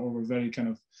Russian or were very kind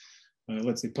of,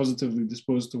 let's say, positively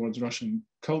disposed towards Russian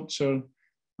culture,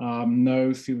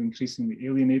 now feel increasingly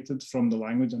alienated from the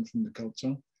language and from the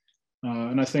culture.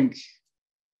 And I think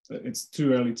it's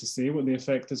too early to say what the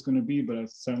effect is going to be, but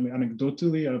certainly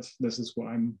anecdotally, this is what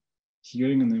I'm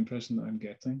hearing and the impression that I'm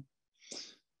getting.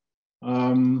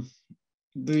 On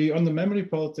the memory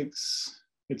politics,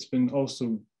 it's been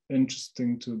also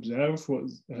interesting to observe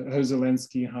how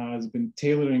Zelensky has been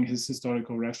tailoring his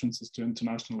historical references to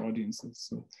international audiences.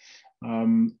 So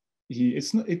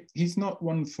he's not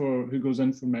one who goes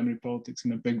in for memory politics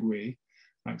in a big way,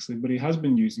 actually, but he has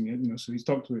been using it. So he's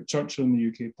talked about Churchill in the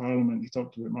UK Parliament, he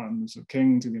talked about Martin Luther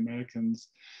King to the Americans.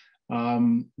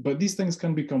 But these things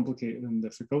can be complicated and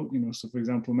difficult. So for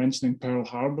example, mentioning Pearl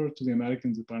Harbor to the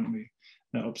Americans apparently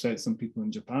upset some people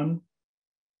in Japan.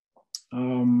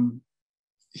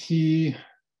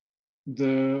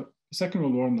 The Second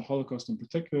World War and the Holocaust in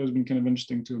particular has been kind of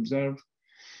interesting to observe.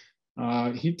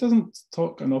 He doesn't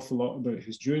talk an awful lot about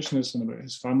his Jewishness and about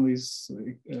his family's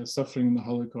suffering in the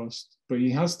Holocaust, but he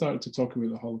has started to talk about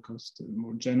the Holocaust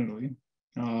more generally,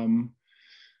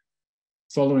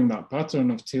 following that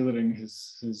pattern of tailoring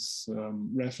his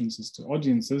references to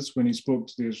audiences. When he spoke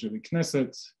to the Israeli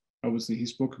Knesset, obviously he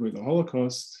spoke about the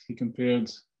Holocaust. He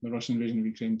compared the Russian invasion of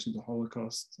Ukraine to the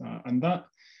Holocaust, and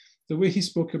the way he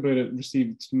spoke about it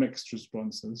received mixed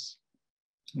responses.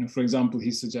 For example,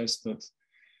 he suggests that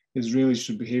Israelis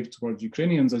should behave towards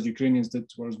Ukrainians as Ukrainians did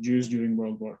towards Jews during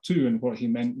World War II. And what he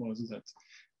meant was that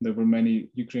there were many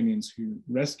Ukrainians who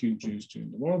rescued Jews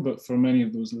during the war, but for many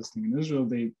of those listening in Israel,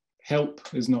 help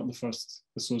is not the first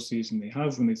association they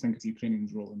have when they think of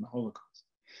Ukrainians' role in the Holocaust.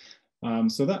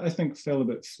 So that, I think, fell a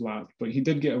bit flat, but he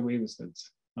did get away with it,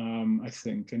 I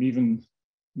think. And even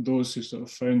those who sort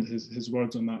of found his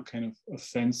words on that kind of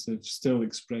offensive still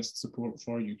expressed support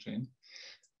for Ukraine.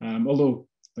 Although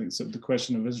sort of the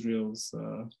question of Israel's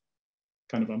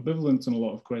kind of ambivalent on a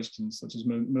lot of questions, such as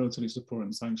military support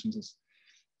and sanctions,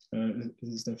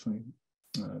 is definitely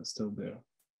still there.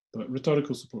 But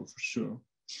rhetorical support for sure.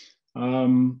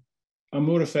 A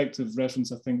more effective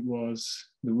reference, I think, was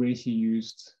the way he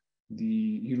used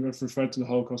he referred to the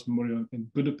Holocaust Memorial in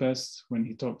Budapest when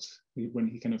he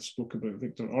kind of spoke about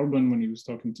Viktor Orban, when he was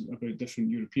talking about different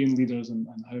European leaders and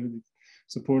how they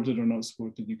supported or not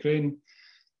supported Ukraine,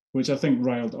 which I think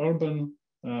riled Orban.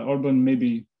 Orban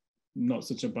maybe not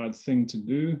such a bad thing to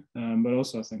do, but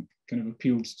also I think kind of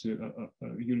appealed to a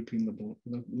European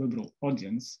liberal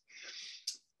audience.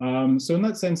 So in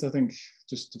that sense, I think,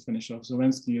 just to finish off,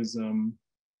 Zelensky is,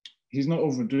 he's not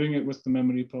overdoing it with the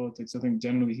memory politics. I think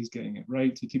generally he's getting it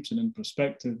right. He keeps it in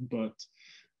perspective, but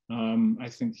I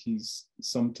think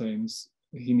sometimes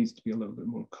he needs to be a little bit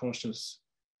more cautious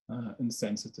and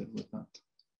sensitive with that.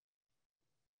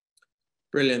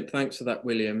 Brilliant, thanks for that,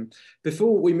 Uilleam.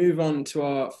 Before we move on to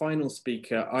our final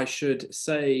speaker, I should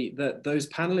say that those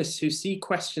panelists who see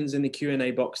questions in the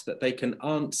Q&A box that they can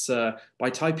answer by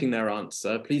typing their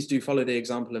answer, please do follow the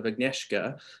example of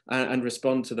Agnieszka and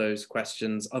respond to those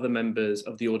questions. Other members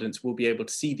of the audience will be able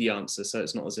to see the answer, so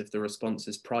it's not as if the response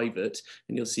is private,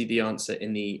 and you'll see the answer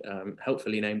in the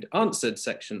helpfully named answered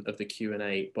section of the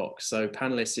Q&A box. So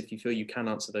panelists, if you feel you can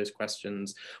answer those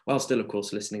questions while still, of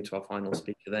course, listening to our final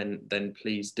speaker, then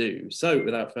please do. So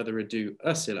without further ado,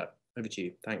 Ursula, over to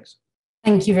you. Thanks.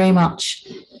 Thank you very much,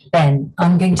 Ben.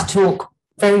 I'm going to talk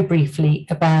very briefly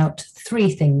about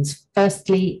three things.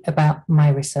 Firstly, about my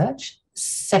research.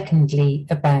 Secondly,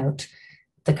 about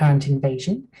the current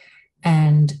invasion.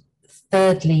 And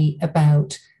thirdly,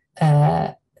 about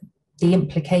the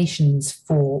implications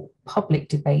for public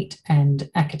debate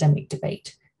and academic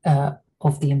debate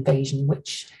of the invasion,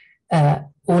 which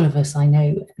all of us, I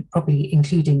know, probably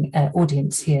including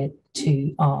audience here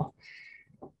too, are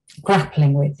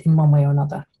grappling with in one way or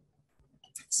another.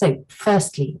 So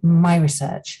firstly, my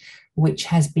research, which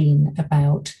has been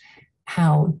about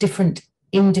how different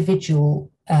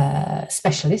individual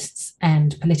specialists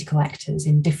and political actors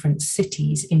in different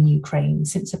cities in Ukraine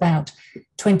since about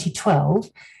 2012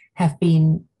 have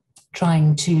been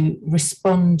trying to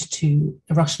respond to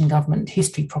the Russian government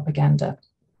history propaganda,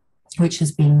 which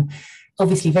has been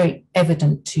obviously very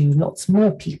evident to lots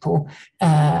more people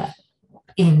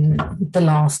in the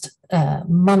last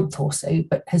month or so,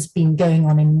 but has been going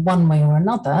on in one way or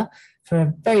another for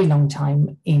a very long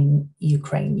time in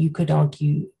Ukraine. You could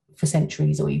argue for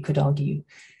centuries, or you could argue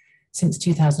since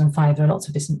 2005, there are lots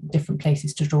of different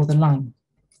places to draw the line.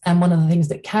 And one of the things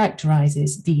that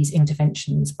characterizes these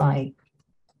interventions by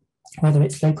whether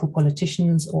it's local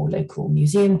politicians or local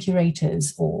museum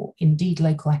curators or indeed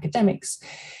local academics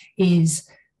is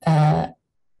a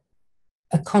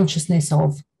consciousness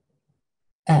of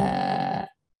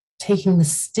taking the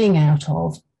sting out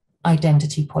of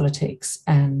identity politics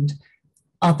and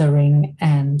othering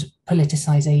and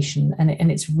politicization. And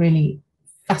it's really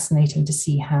fascinating to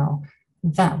see how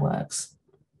that works.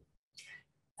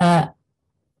 I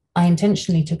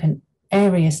intentionally took an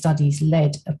area studies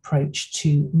led approach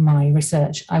to my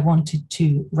research. I wanted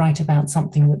to write about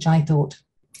something which I thought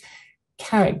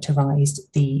characterized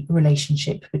the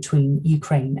relationship between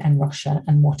Ukraine and Russia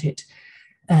and what it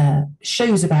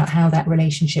shows about how that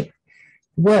relationship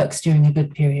works during a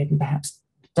good period and perhaps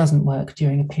doesn't work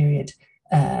during a period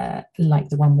like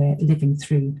the one we're living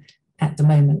through at the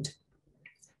moment.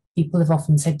 People have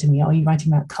often said to me, are you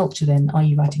writing about culture then? Are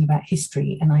you writing about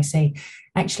history? And I say,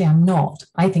 actually, I'm not.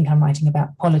 I think I'm writing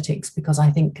about politics because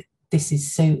I think this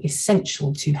is so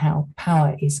essential to how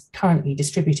power is currently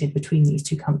distributed between these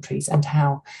two countries and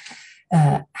how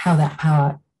that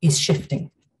power is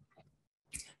shifting.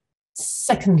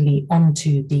 Secondly,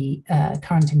 onto the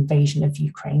current invasion of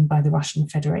Ukraine by the Russian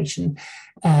Federation.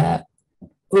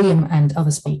 Uilleam and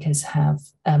other speakers have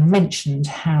mentioned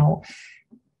how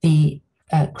the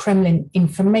Kremlin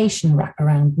information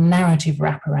wraparound, narrative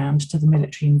wraparound to the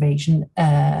military invasion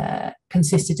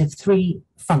consisted of three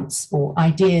fronts, or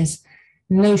ideas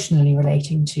notionally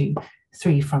relating to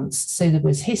three fronts. So there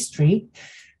was history,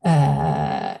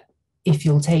 if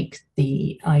you'll take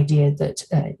the idea that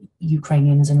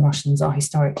Ukrainians and Russians are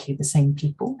historically the same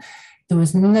people. There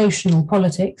was notional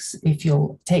politics, if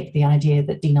you'll take the idea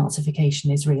that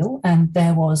denazification is real. And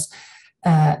there was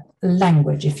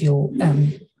language, if you'll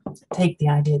take the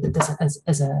idea that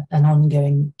there's an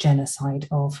ongoing genocide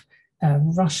of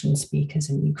Russian speakers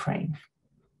in Ukraine.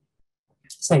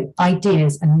 So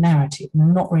ideas and narrative,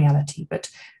 not reality, but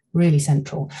really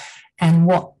central. And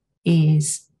what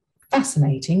is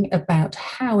fascinating about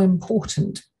how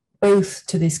important both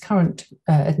to this current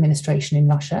administration in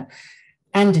Russia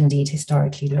and indeed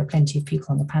historically, there are plenty of people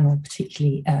on the panel,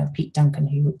 particularly Pete Duncan,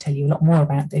 who will tell you a lot more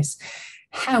about this,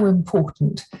 how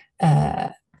important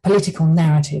political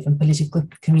narrative and political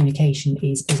communication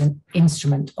is an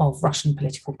instrument of Russian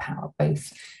political power,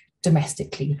 both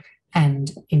domestically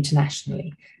and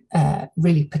internationally,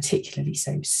 really particularly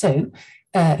so. So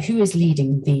who is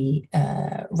leading the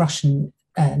Russian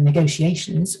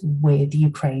negotiations with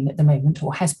Ukraine at the moment,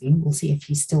 or has been? We'll see if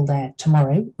he's still there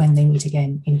tomorrow when they meet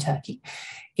again in Turkey.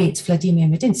 It's Vladimir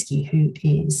Medinsky, who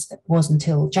was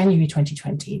until January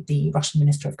 2020 the Russian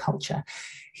Minister of Culture,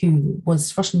 who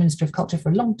was Russian Minister of Culture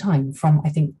for a long time, from I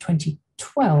think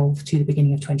 2012 to the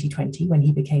beginning of 2020, when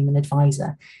he became an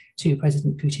advisor to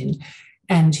President Putin,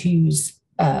 and whose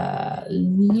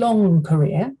long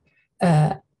career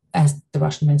as the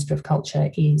Russian Minister of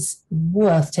Culture is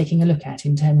worth taking a look at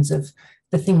in terms of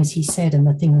the things he said and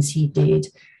the things he did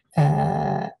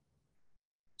to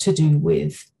do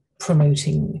with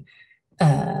promoting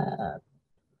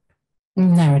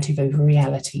narrative over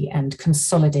reality and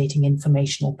consolidating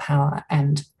informational power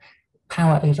and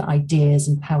power over ideas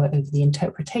and power over the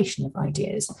interpretation of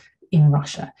ideas in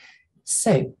Russia.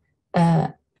 So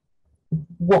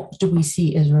what do we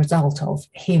see as a result of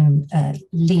him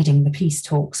leading the peace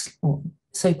talks, or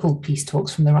so-called peace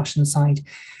talks from the Russian side?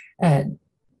 I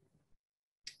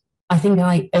think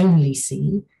I only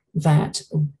see that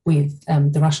with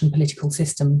the Russian political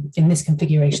system in this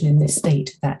configuration, in this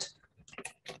state, that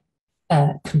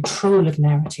control of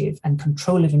narrative and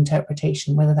control of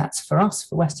interpretation, whether that's for us,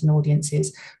 for Western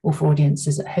audiences, or for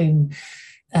audiences at home,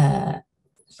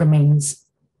 remains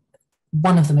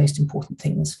one of the most important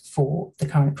things for the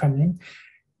current Kremlin.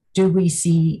 Do we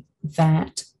see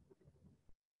that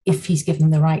if he's given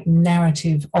the right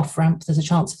narrative off-ramp, there's a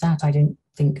chance of that? I don't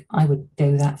think I would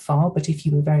go that far, but if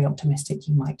you were very optimistic,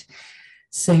 you might.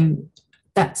 So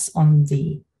that's on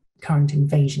the current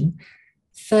invasion.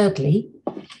 Thirdly,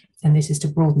 and this is to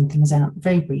broaden things out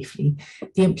very briefly,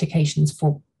 the implications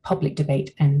for public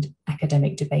debate and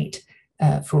academic debate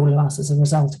for all of us as a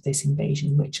result of this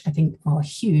invasion, which I think are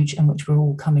huge and which we're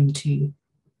all coming to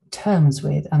terms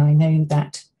with. And I know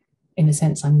that in a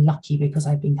sense I'm lucky because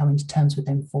I've been coming to terms with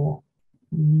them for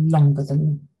longer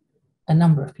than a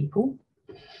number of people.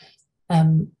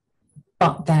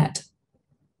 But that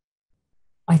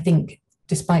I think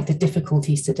despite the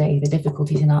difficulties today, the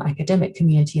difficulties in our academic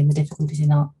community and the difficulties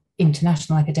in our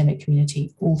international academic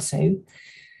community also,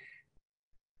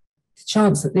 the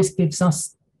chance that this gives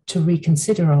us to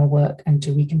reconsider our work and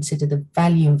to reconsider the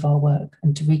value of our work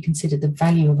and to reconsider the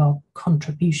value of our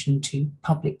contribution to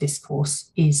public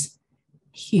discourse is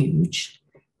huge.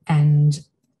 And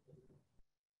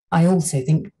I also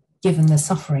think, given the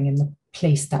suffering in the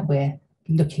place that we're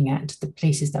looking at, the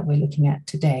places that we're looking at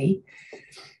today,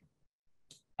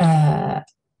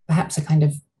 perhaps a kind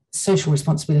of social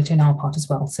responsibility on our part as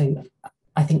well. So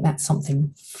I think that's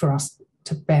something for us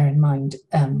to bear in mind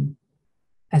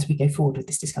as we go forward with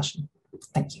this discussion.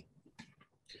 Thank you.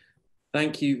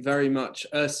 Thank you very much,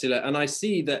 Ursula. And I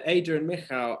see that Ada and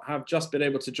Michał have just been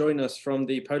able to join us from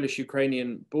the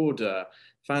Polish-Ukrainian border.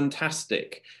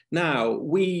 Fantastic. Now,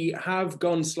 we have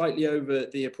gone slightly over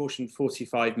the apportioned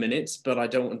 45 minutes, but I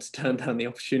don't want to turn down the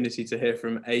opportunity to hear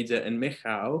from Ada and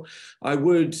Michał. I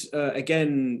would,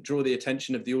 again, draw the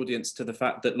attention of the audience to the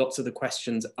fact that lots of the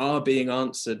questions are being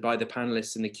answered by the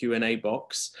panelists in the Q&A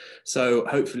box. So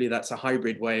hopefully that's a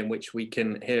hybrid way in which we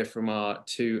can hear from our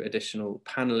two additional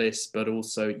panelists, but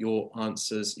also your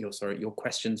answers, your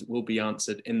questions will be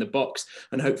answered in the box.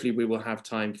 And hopefully we will have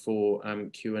time for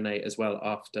Q&A as well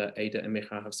after Ada and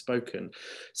Michał have spoken.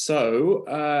 So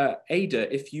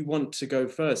Ada, if you want to go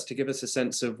first to give us a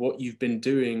sense of what you've been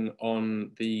doing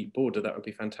on the border, that would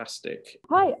be fantastic.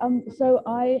 Hi, so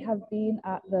I have been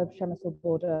at the Przemysl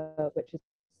border, which is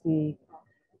the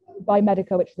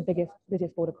Biomedica, which is the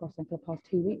busiest border crossing for the past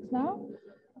 2 weeks now.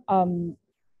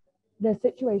 The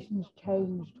situation's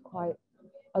changed quite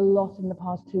a lot in the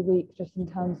past 2 weeks, just in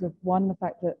terms of, one, the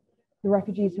fact that the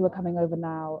refugees who are coming over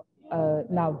now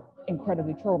now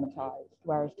incredibly traumatized,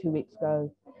 whereas 2 weeks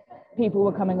ago people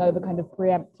were coming over kind of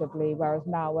preemptively, whereas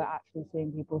now we're actually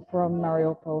seeing people from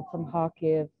Mariupol, from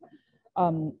Kharkiv,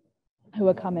 who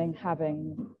are coming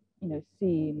having,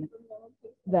 seen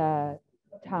their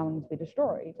towns be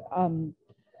destroyed.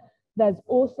 There's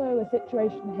also a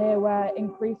situation here where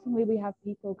increasingly we have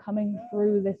people coming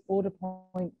through this border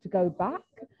point to go back,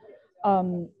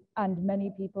 and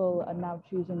many people are now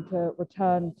choosing to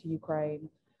return to Ukraine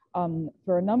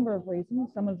for a number of reasons.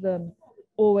 Some of them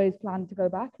always planned to go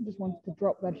back and just wanted to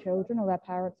drop their children or their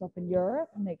parents off in Europe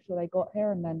and make sure they got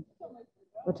here and then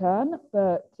return.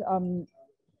 But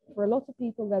for a lot of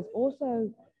people, there's also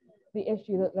the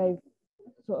issue that they've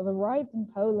sort of arrived in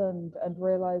Poland and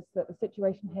realized that the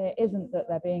situation here isn't that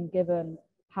they're being given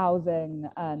housing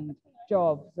and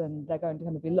jobs and they're going to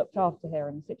kind of be looked after here,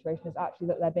 and the situation is actually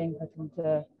that they're being put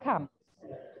into camps.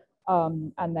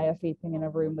 And they are sleeping in a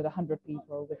room with 100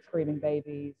 people with screaming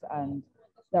babies, and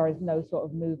there is no sort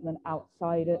of movement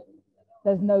outside it.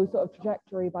 There's no sort of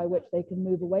trajectory by which they can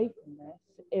move away from this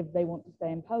if they want to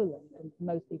stay in Poland. And for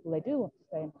most people, they do want to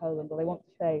stay in Poland, or they want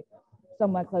to stay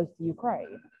somewhere close to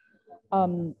Ukraine.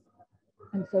 And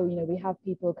so, we have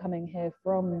people coming here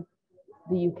from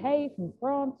the UK, from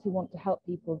France, who want to help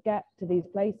people get to these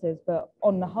places, but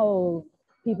on the whole,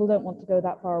 people don't want to go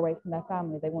that far away from their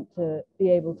family. They want to be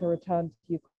able to return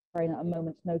to Ukraine at a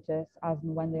moment's notice, as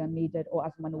and when they are needed, or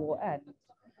as and when the war ends.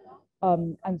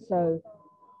 And so,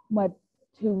 where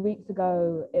 2 weeks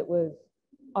ago it was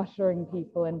ushering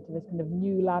people into this kind of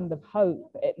new land of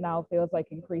hope, it now feels like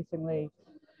increasingly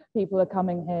people are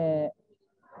coming here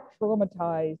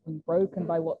traumatized and broken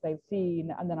by what they've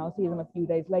seen, and then I'll see them a few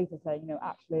days later saying,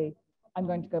 actually, I'm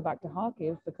going to go back to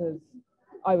Kharkiv because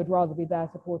I would rather be there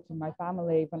supporting my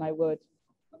family than I would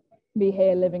be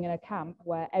here living in a camp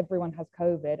where everyone has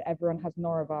COVID, everyone has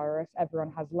norovirus,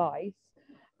 everyone has lice,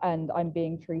 and I'm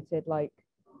being treated like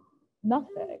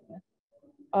nothing.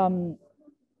 So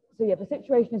yeah, the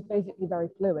situation is basically very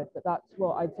fluid, but that's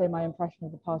what I'd say my impression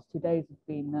of the past 2 days has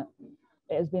been, that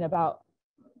it has been about,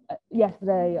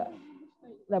 yesterday,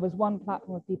 there was one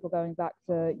platform of people going back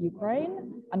to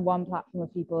Ukraine and one platform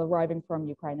of people arriving from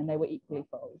Ukraine, and they were equally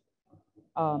full.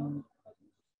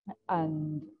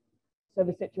 And so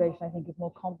the situation, I think, is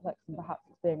more complex than perhaps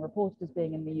it's being reported as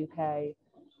being in the UK,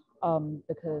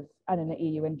 because, and in the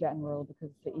EU in general,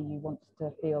 because the EU wants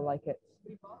to feel like it's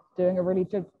doing a really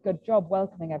good job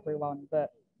welcoming everyone,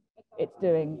 but it's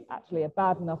doing actually a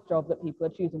bad enough job that people are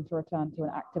choosing to return to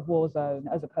an active war zone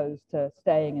as opposed to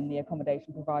staying in the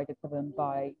accommodation provided for them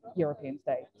by European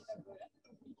states.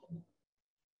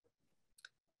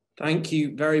 Thank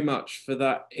you very much for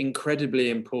that incredibly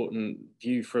important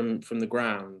view from the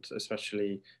ground,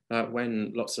 especially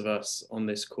when lots of us on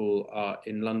this call are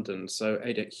in London. So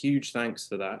Ada, huge thanks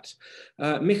for that.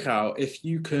 Michał, if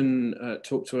you can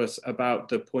talk to us about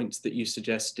the points that you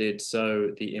suggested, so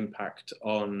the impact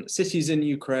on cities in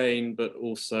Ukraine, but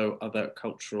also other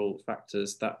cultural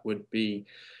factors, that would be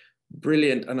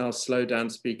brilliant. And I'll slow down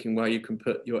speaking while you can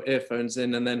put your earphones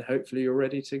in, and then hopefully you're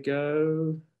ready to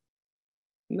go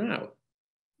now.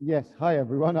 Yes, hi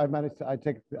everyone. I managed to, I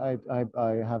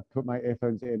have put my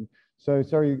earphones in. So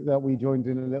sorry that we joined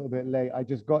in a little bit late. I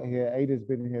just got here. Ada's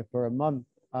been here for a month.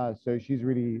 So she's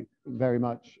really very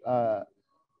much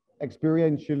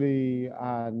experientially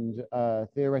and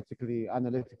theoretically,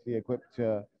 analytically equipped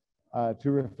to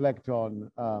reflect on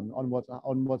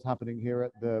what's happening here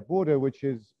at the border, which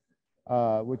is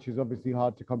obviously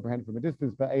hard to comprehend from a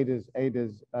distance. But Ada's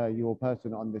your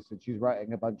person on this, and she's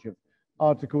writing a bunch of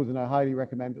articles, and I highly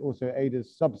recommend also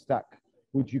Ada's Substack,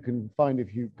 which you can find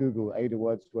if you Google Ada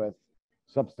Wordsworth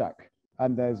Substack.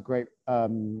 And there's great,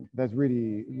 there's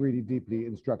really deeply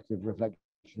instructive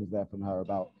reflections there from her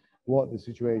about what the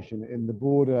situation on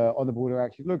the border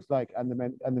actually looks like, and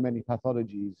the many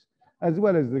pathologies, as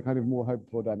well as the kind of more hoped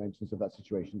for dimensions of that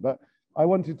situation. But I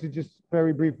wanted to just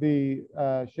very briefly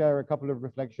share a couple of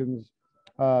reflections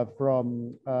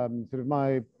from sort of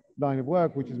my line of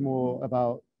work, which is more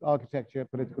about architecture,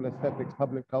 political aesthetics,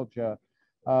 public culture.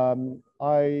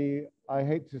 I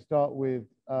hate to start with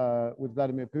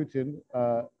Vladimir Putin,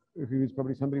 who is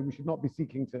probably somebody we should not be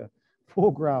seeking to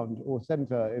foreground or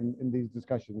center in these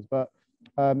discussions, but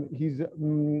Putin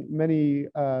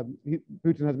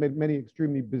has made many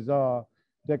extremely bizarre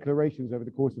declarations over the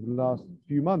course of the last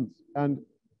few months, and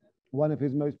one of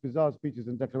his most bizarre speeches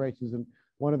and declarations, and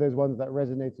one of those ones that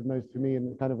resonated most for me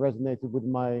and kind of resonated with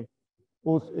my,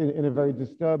 also in a very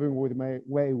disturbing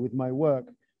way with my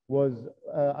work, was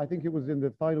I think it was in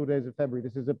the final days of February.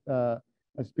 This is a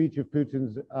speech of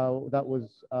Putin's that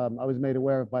was I was made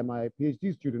aware of by my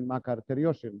PhD student Makar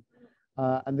Teryoshin,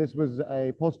 and this was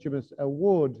a posthumous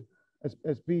award,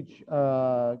 a speech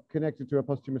connected to a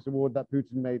posthumous award that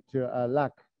Putin made to a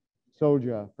Lak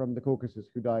soldier from the Caucasus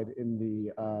who died in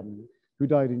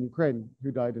Ukraine,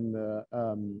 who died in the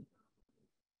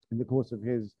course of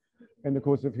his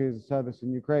service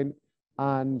in Ukraine.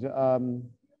 And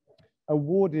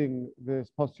awarding this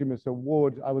posthumous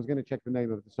award, I was going to check the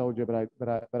name of the soldier, but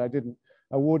I didn't.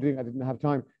 I didn't have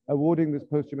time. Awarding this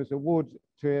posthumous award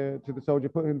to the soldier,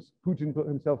 Putin put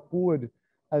himself forward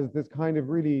as this kind of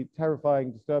really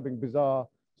terrifying, disturbing, bizarre,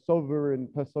 sovereign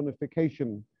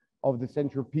personification of the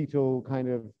centripetal kind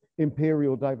of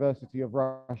imperial diversity of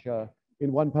Russia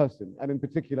in one person, and in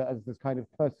particular as this kind of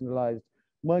personalized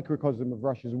microcosm of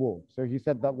Russia's war. So he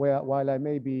said that while I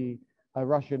may be a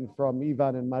Russian from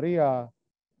Ivan and Maria,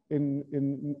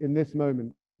 in this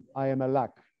moment, I am a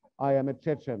Lak, I am a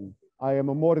Chechen, I am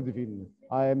a Mordvin,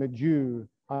 I am a Jew,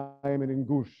 I am an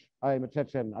Ingush, I am a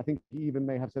Chechen. I think he even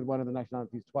may have said one of the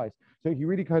nationalities twice. So he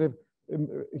really kind of,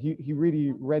 he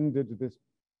really rendered this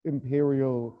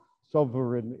imperial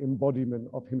sovereign embodiment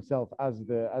of himself as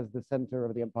the center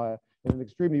of the empire in an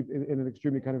extremely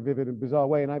kind of vivid and bizarre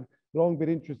way. And I've long been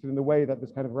interested in the way that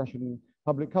this kind of Russian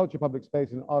public culture, public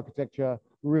space, and architecture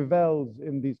revels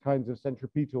in these kinds of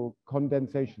centripetal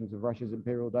condensations of Russia's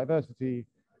imperial diversity.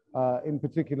 In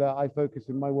particular, I focus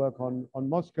in my work on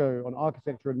Moscow, on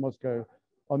architecture in Moscow,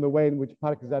 on the way in which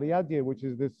Park Zaryadye, which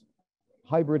is this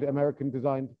hybrid American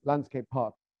designed landscape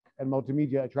park and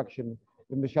multimedia attraction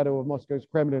in the shadow of Moscow's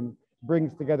Kremlin,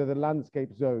 brings together the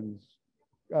landscape zones,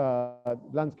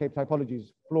 landscape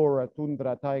typologies, flora,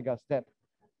 tundra, taiga, steppe,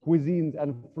 cuisines,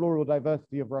 and floral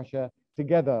diversity of Russia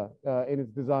together in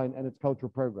its design and its cultural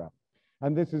program.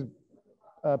 And this is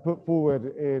put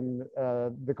forward in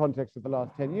the context of the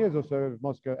last 10 years or so of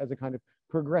Moscow as a kind of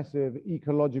progressive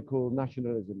ecological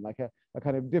nationalism, like a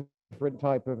kind of different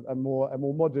type of a more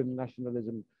modern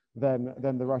nationalism than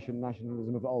the Russian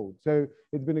nationalism of old. So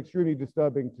it's been extremely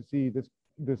disturbing to see this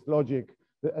logic,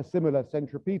 a similar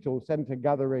centripetal, center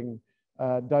gathering,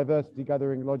 diversity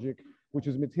gathering logic, which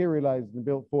is materialized in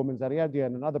built form in Zaryadye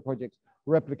and other projects,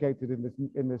 replicated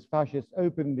in this fascist,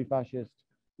 openly fascist,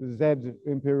 Z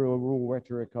imperial rule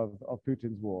rhetoric of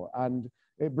Putin's war. And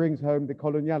it brings home the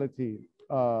coloniality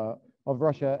of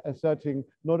Russia,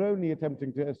 not only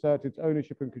attempting to assert its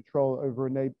ownership and control over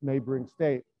a neighboring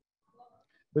state,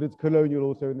 but it's colonial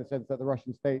also in the sense that the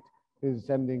Russian state is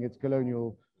sending its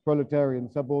colonial proletarian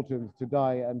subalterns to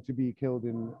die and to be killed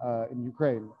in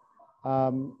Ukraine.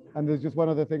 And there's just one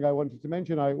other thing I wanted to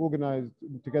mention. I organized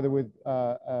together with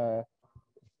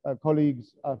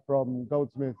colleagues from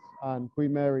Goldsmiths and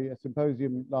Queen Mary a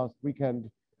symposium last weekend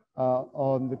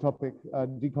on the topic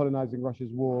decolonizing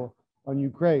Russia's war on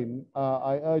Ukraine.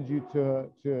 I urge you to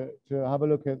have a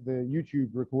look at the YouTube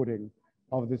recording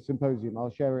of this symposium.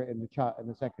 I'll share it in the chat in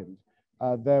a second.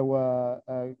 There were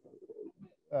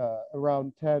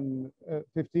around 10,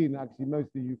 15 actually,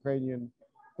 mostly Ukrainian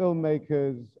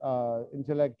filmmakers,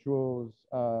 intellectuals,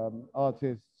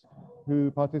 artists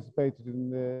who participated in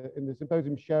the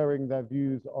symposium, sharing their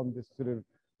views on this sort of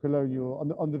colonial,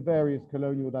 on the various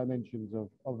colonial dimensions of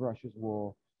Russia's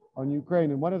war on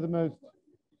Ukraine. And one of the most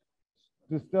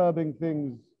disturbing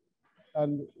things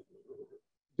and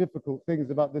difficult things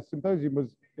about this symposium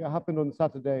was it happened on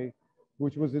Saturday,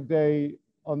 which was a day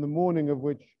on the morning of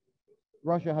which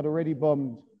Russia had already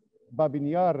bombed Babin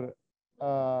Yar,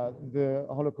 the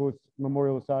Holocaust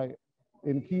memorial site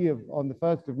in Kiev on the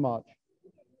 1st of March.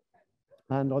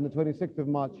 And on the 26th of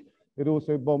March, it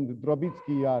also bombed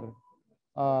Drobitsky Yar,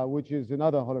 which is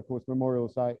another Holocaust memorial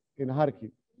site in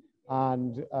Kharkiv,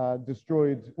 and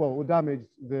destroyed, well, or damaged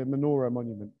the menorah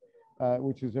monument,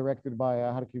 which is erected by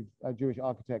a Kharkiv Jewish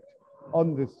architect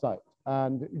on this site.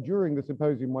 And during the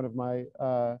symposium, one of my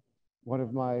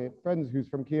friends who's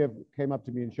from Kiev came up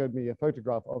to me and showed me a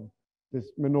photograph of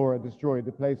this menorah destroyed,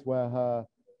 the place where her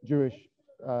Jewish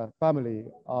family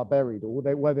are buried, or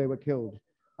where they were killed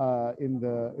in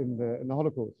the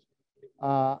Holocaust,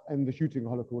 in the shooting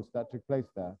Holocaust that took place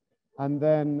there. And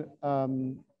then a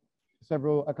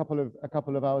couple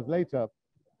of hours later,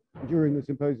 during the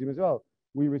symposium as well,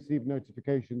 we received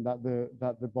notification that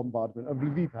the bombardment of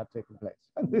Lviv had taken place.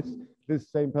 And this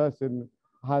same person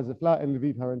has a flat in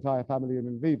Lviv, her entire family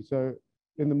in Lviv. So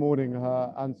in the morning,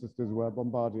 her ancestors were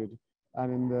bombarded,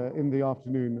 and in the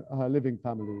afternoon, her living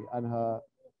family and her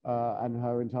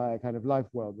entire kind of life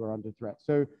world were under threat.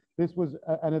 So this was,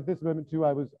 and at this moment too,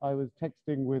 I was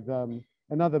texting with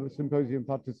another symposium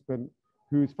participant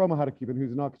who's from Kharkiv and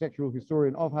who's an architectural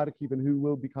historian of Kharkiv and who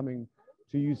will be coming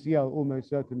to UCL almost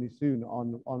certainly soon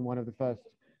on one of the first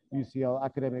UCL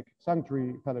academic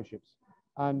sanctuary fellowships.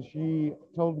 And she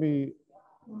told me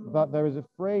that there is a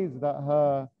phrase that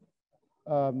her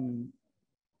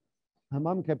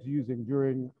mum kept using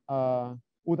during, or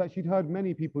that she'd heard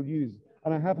many people use,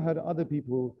 and I have heard other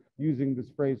people using this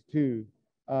phrase too,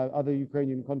 other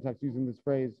Ukrainian contacts using this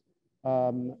phrase,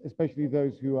 especially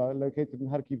those who are located in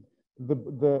Kharkiv.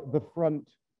 The front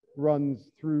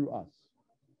runs through us.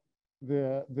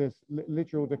 This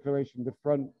literal declaration, the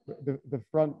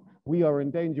front, we are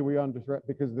in danger, we are under threat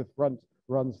because the front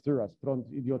runs through us. Front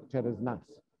idiot через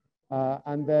нас.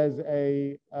 And there's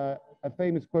a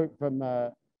famous quote from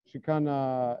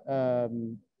Chicana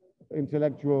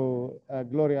intellectual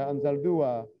Gloria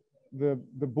Anzaldúa,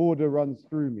 the border runs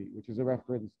through me, which is a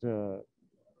reference to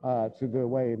the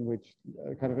way in which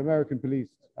kind of American police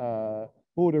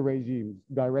border regimes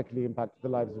directly impact the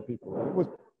lives of people. And it was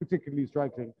particularly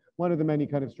striking. One of the many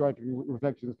kind of striking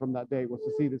reflections from that day was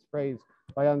to see this phrase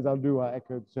by Anzaldúa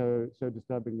echoed so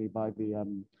disturbingly by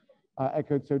the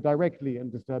echoed so directly and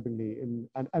disturbingly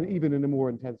and even in a more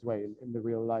intense way in the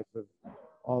real life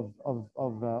of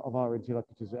our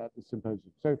interlocutors at the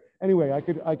symposium. So anyway, I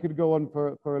could go on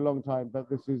for a long time, but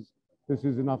this is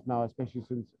enough now, especially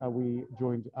since we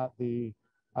joined at the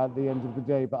end of the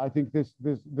day. But I think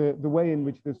the way in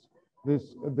which this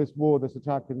war, this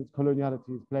attack and its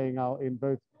coloniality is playing out in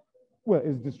both, well,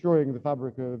 is destroying the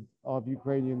fabric of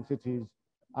Ukrainian cities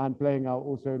and playing out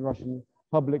also in Russian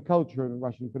public culture and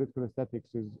Russian political aesthetics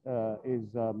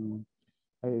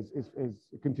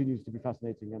continues to be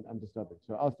fascinating and disturbing.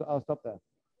 So I'll stop there.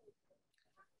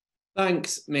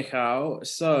 Thanks, Michał.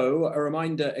 So a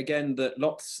reminder again that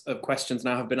lots of questions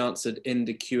now have been answered in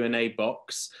the Q&A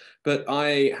box, but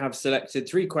I have selected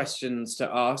 3 questions to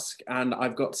ask, and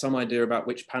I've got some idea about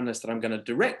which panelists that I'm going to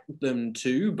direct them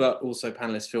to, but also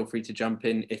panelists, feel free to jump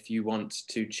in if you want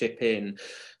to chip in.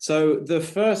 So the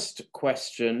first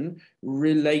question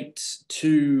relates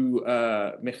to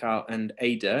Michał and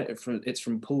Ada. It's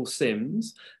from Paul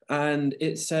Sims. And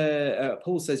it's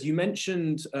Paul says, you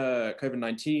mentioned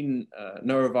COVID-19,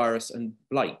 norovirus and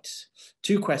blight.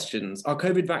 2 questions. Are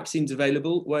COVID vaccines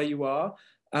available where you are?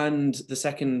 And the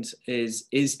second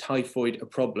is typhoid a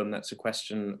problem? That's a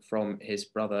question from his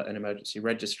brother, an emergency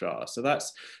registrar. So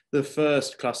that's the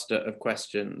first cluster of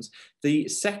questions. The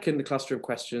second cluster of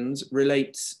questions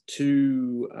relates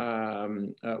to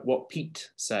what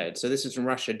Pete said. So this is from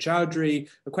Rashid Chowdhury,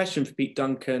 a question for Pete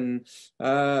Duncan.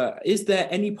 Is there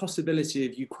any possibility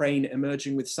of Ukraine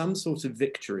emerging with some sort of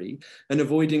victory and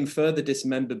avoiding further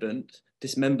dismemberment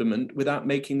dismemberment without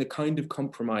making the kind of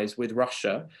compromise with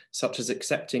Russia, such as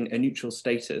accepting a neutral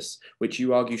status, which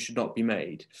you argue should not be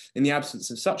made? In the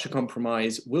absence of such a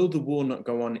compromise, will the war not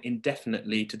go on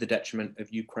indefinitely to the detriment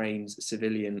of Ukraine's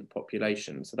civilian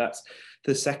population? So that's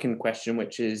the second question,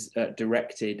 which is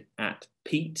directed at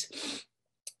Pete.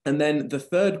 And then the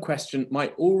third question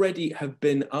might already have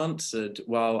been answered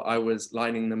while I was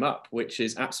lining them up, which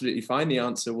is absolutely fine. The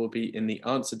answer will be in the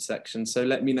answered section. So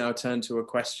let me now turn to a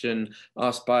question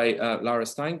asked by Laura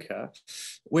Steinker,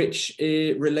 which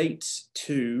relates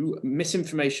to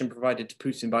misinformation provided to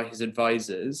Putin by his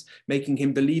advisors, making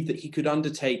him believe that he could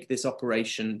undertake this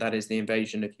operation, that is the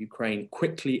invasion of Ukraine,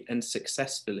 quickly and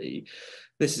successfully.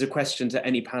 This is a question to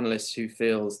any panelist who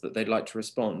feels that they'd like to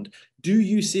respond. Do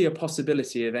you see a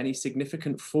possibility of any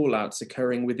significant fallouts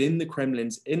occurring within the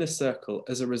Kremlin's inner circle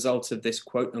as a result of this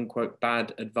quote unquote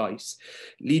bad advice,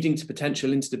 leading to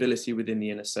potential instability within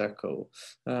the inner circle?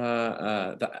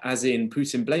 As in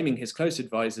Putin blaming his close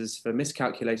advisors for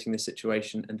miscalculating the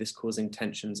situation and this causing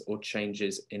tensions or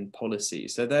changes in policy.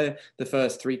 So they're the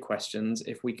first three questions.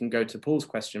 If we can go to Paul's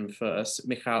question first,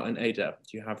 Michał and Ada,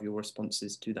 do you have your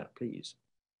responses to that, please?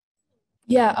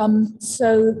 Yeah,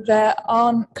 so there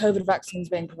aren't COVID vaccines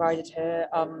being provided here,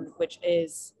 which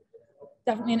is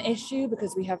definitely an issue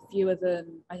because we have fewer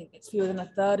than, I think it's fewer than a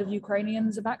third of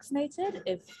Ukrainians are vaccinated,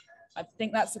 if I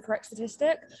think that's the correct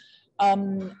statistic.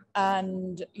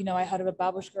 And, you know, I heard of a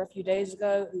babushka a few days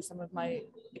ago who some of my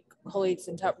colleagues,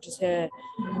 interpreters here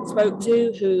spoke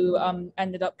to, who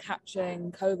ended up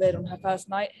catching COVID on her first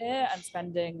night here and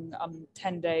spending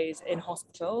 10 days in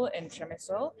hospital in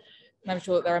Przemysl. And I'm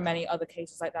sure that there are many other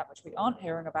cases like that which we aren't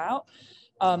hearing about.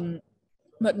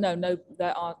 But no,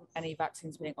 there aren't any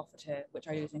vaccines being offered here, which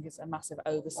I do think is a massive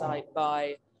oversight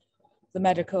by the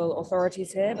medical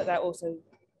authorities here, but that also,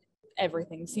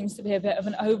 everything seems to be a bit of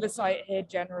an oversight here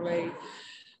generally.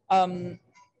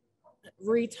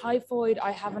 Re-typhoid, I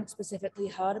haven't specifically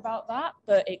heard about that,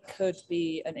 but it could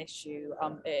be an issue.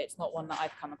 It's not one that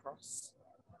I've come across.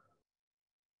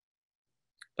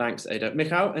 Thanks, Ada.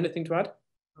 Michał, anything to add?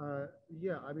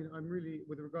 Yeah, I mean, I'm really,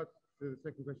 with regards to the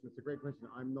second question, it's a great question.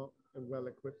 I'm not well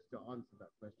equipped to answer that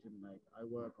question. Like, I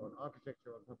work on architecture,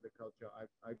 on public culture.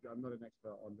 I'm not an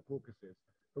expert on the Caucasus.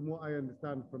 From what I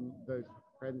understand from those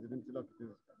friends and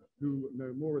interlocutors who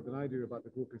know more than I do about the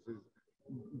Caucasus,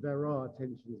 there are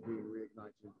tensions being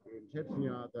reignited in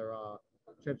Chechnya. There are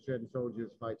Chechen soldiers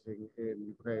fighting in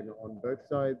Ukraine on both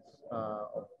sides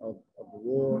of the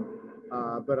war.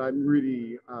 But I'm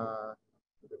really,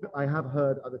 I have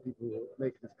heard other people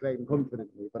make this claim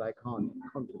confidently, but I can't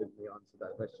confidently answer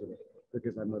that question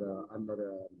because I'm not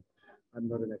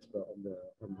an expert on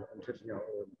Chechnya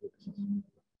or on the Caucasus.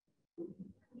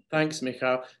 Thanks,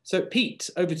 Michał. So Pete,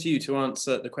 over to you to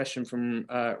answer the question from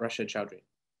Rashid Chowdhury.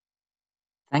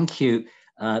 Thank you,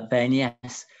 Ben.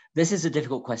 Yes, this is a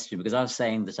difficult question because I was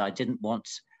saying that I didn't want,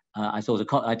 I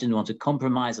didn't want to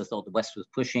compromise. I thought the West was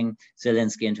pushing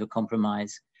Zelensky into a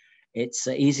compromise. It's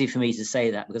easy for me to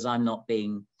say that because I'm not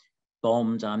being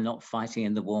bombed. I'm not fighting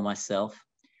in the war myself.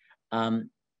 But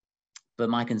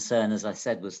my concern, as I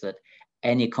said, was that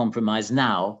any compromise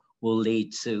now will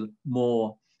lead to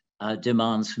more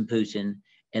demands from Putin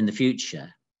in the future.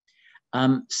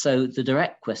 So the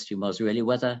direct question was really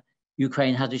whether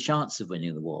Ukraine had a chance of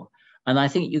winning the war. And I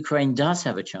think Ukraine does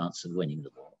have a chance of winning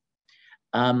the war.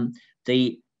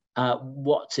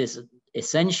 What is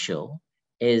essential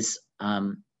is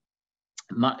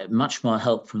much more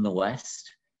help from the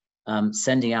West,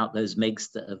 sending out those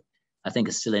MiGs that I think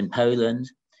are still in Poland,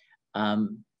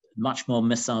 much more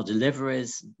missile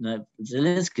deliveries.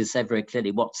 Zelensky said very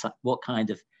clearly what kind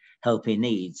of help he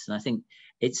needs. And I think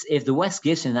if the West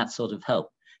gives him that sort of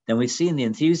help, then we've seen the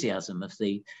enthusiasm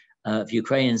of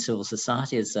Ukrainian civil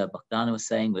society, as Bohdana was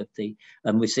saying,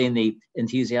 we've seen the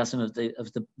enthusiasm of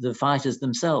the fighters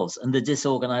themselves and the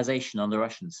disorganization on the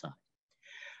Russian side.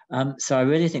 So I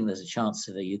really think there's a chance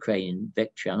of a Ukrainian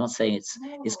victory. I'm not saying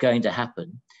it's going to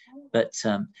happen, but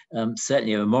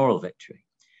certainly a moral victory.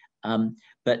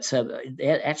 But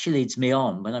it actually leads me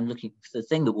on when I'm looking for the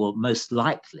thing that will most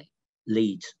likely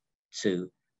lead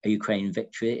to a Ukrainian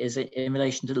victory is in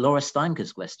relation to Laura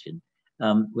Steinker's question,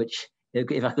 which,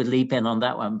 if I could leap in on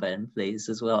that one, Ben, please,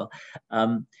 as well,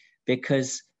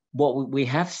 because what we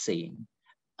have seen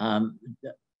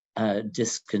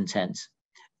discontent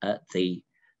at the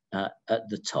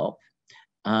top,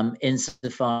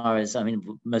 insofar as, I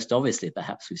mean, most obviously,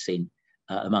 perhaps we've seen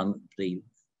among the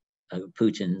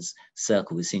Putin's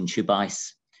circle, we've seen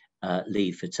Chubais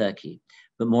leave for Turkey,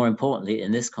 but more importantly,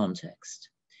 in this context,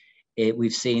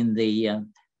 we've seen the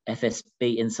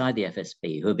FSB inside the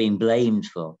FSB who are being blamed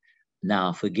for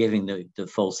now for giving the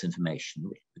false information,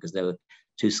 because they were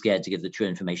too scared to give the true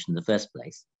information in the first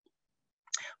place.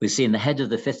 We've seen the head of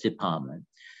the 5th Department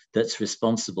that's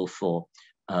responsible for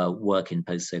work in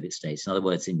post-Soviet states, in other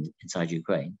words, inside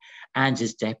Ukraine, and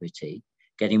his deputy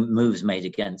getting moves made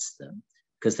against them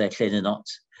because they're clearly not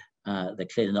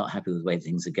happy with the way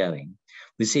things are going.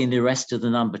 We've seen the arrest of the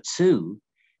number 2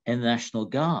 in the National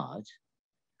Guard,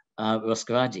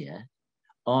 Rosgvardia,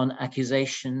 on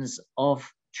accusations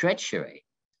of treachery.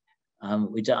 I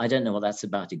don't know what that's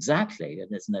about exactly. I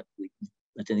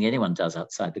don't think anyone does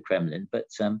outside the Kremlin, but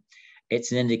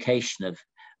it's an indication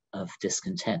of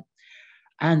discontent.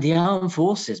 And the armed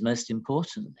forces, most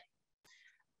importantly,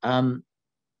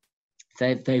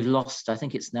 they've lost, I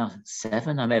think it's now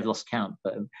 7, I may have lost count,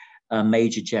 but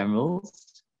major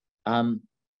generals. And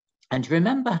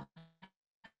remember,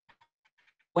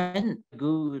 when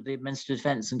the Minister of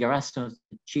Defense and Gerasimov,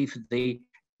 the chief of the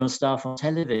General Staff, on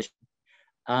television,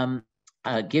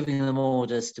 giving them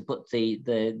orders to put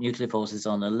the nuclear forces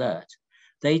on alert,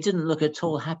 they didn't look at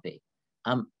all happy.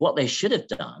 What they should have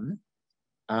done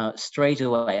straight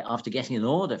away after getting an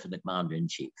order from the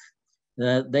Commander-in-Chief,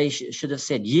 they should have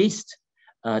said, "Есть,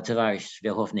 товарищ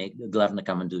Верховный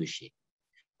Главнокомандующий."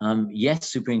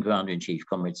 Yes, Supreme Commander-in-Chief,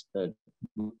 comrades.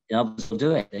 Others will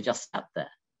do it. They just sat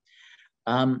there.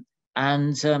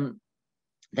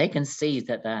 They can see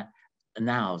that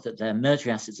now that their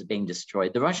military assets are being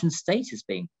destroyed. The Russian state is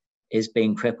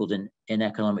being crippled in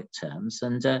economic terms,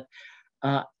 and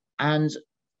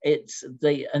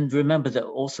remember that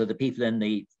also the people in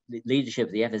the leadership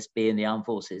of the FSB and the armed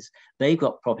forces, they've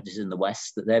got properties in the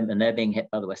West and they're being hit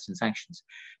by the Western sanctions.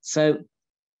 So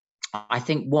I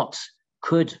think what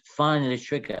could finally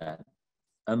trigger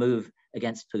a move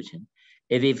against Putin,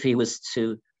 if he was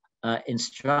to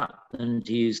instruct them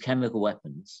to use chemical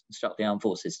weapons, instruct the armed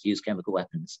forces to use chemical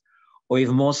weapons, or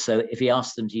even more so, if he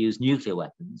asked them to use nuclear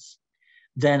weapons,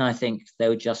 then I think they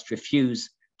would just refuse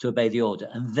to obey the order.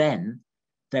 And then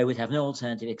they would have no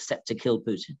alternative except to kill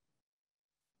Putin,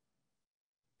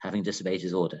 having disobeyed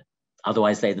his order.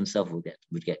 Otherwise, they themselves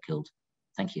would get killed.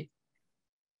 Thank you.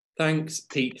 Thanks,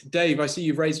 Pete. Dave, I see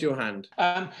you've raised your hand.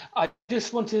 I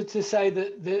just wanted to say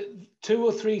that the 2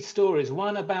 or 3 stories,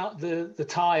 one about the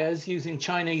tires, using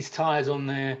Chinese tires on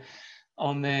their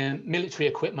military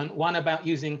equipment, one about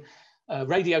using a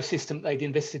radio system they'd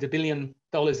invested $1 billion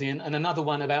in, and another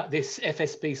one about this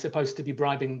FSB supposed to be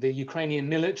bribing the Ukrainian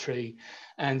military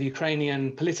and the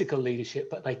Ukrainian political leadership,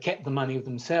 but they kept the money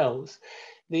themselves.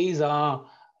 These are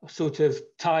sort of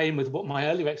tie in with what my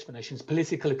earlier explanations,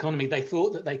 political economy. They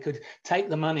thought that they could take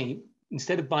the money,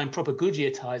 instead of buying proper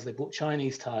Goodyear tires, they bought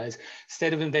Chinese tires.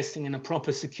 Instead of investing in a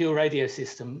proper secure radio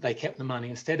system, they kept the money.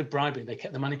 Instead of bribing, they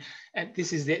kept the money. And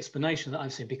this is the explanation that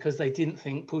I've seen, because they didn't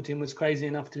think Putin was crazy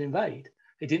enough to invade.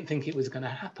 They didn't think it was going to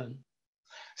happen.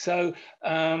 So,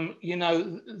 you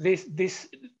know, this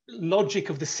logic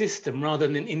of the system rather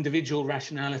than individual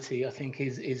rationality, I think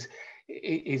is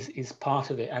part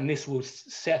of it, and this will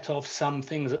set off some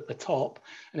things at the top.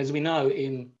 And as we know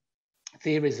in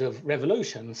theories of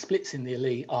revolution, splits in the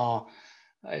elite are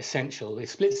essential. The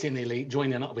splits in the elite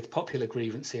joining up with popular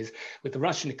grievances, with the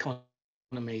Russian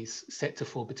economy set to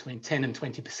fall between 10 and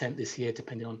 20% this year,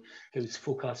 depending on whose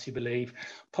forecasts you believe,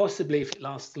 possibly, if it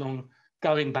lasts long,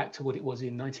 going back to what it was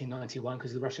in 1991,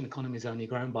 because the Russian economy has only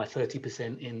grown by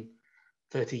 30% in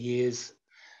 30 years.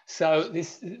 So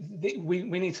we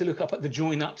need to look up at the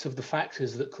join-ups of the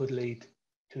factors that could lead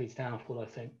to its downfall, I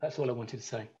think. That's all I wanted to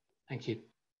say. Thank you.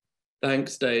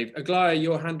 Thanks, Dave. Aglaya,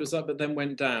 your hand was up but then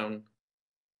went down.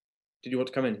 Did you want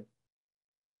to come in?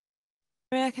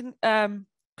 I can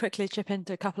quickly chip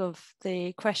into a couple of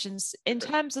the questions. In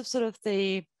terms of sort of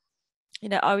the, you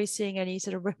know, are we seeing any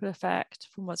sort of ripple effect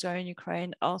from what's going on in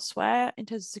Ukraine elsewhere in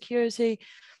terms of security?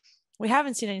 We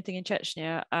haven't seen anything in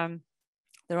Chechnya.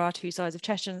 There are 2 sides of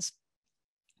Chechens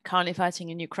currently fighting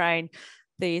in Ukraine.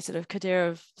 The sort of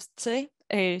Kadyrovцы,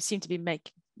 who seem to be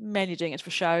mainly doing it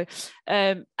for show.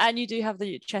 And you do have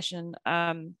the Chechen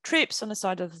troops on the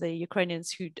side of the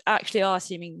Ukrainians who actually are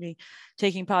seemingly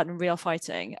taking part in real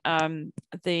fighting.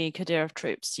 The Kadyrov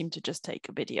troops seem to just take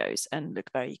videos and look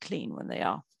very clean when they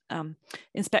are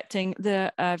inspecting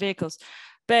the vehicles.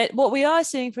 But what we are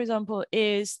seeing, for example,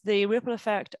 is the ripple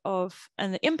effect of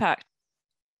and the impact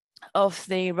of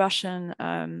the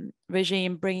Russian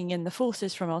regime bringing in the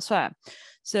forces from elsewhere.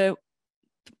 So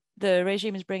the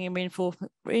regime is bringing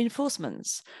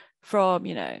reinforcements from,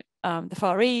 you know, the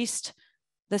Far East,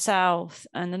 the South,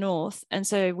 and the North. And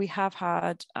so we have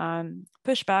had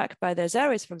pushback by the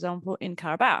Azeris, for example, in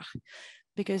Karabakh,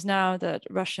 because now that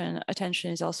Russian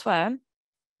attention is elsewhere,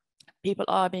 people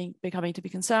are becoming to be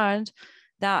concerned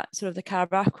that sort of the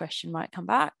Karabakh question might come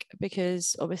back,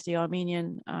 because obviously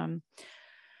Armenian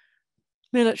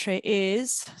military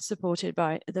is supported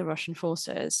by the Russian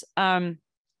forces.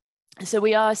 So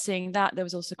we are seeing that. There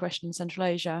was also a question in Central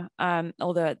Asia,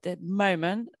 although at the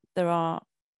moment there are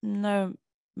no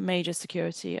major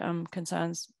security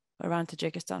concerns around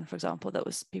Tajikistan, for example, that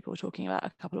was people were talking about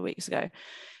a couple of weeks ago.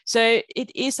 So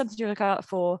it is something to look out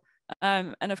for.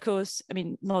 And of course, I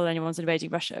mean, not that anyone's invading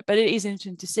Russia, but it is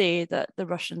interesting to see that the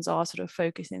Russians are sort of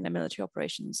focusing their military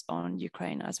operations on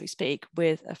Ukraine as we speak,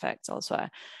 with effects elsewhere.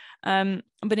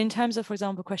 But in terms of, for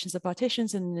example, questions of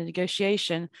partitions and the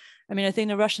negotiation, I mean, I think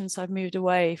the Russians have moved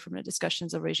away from the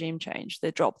discussions of regime change.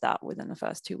 They dropped that within the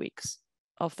first 2 weeks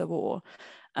of the war.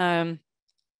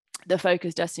 The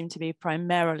focus does seem to be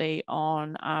primarily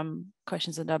on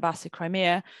questions of Donbass,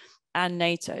 Crimea, and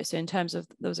NATO. So in terms of,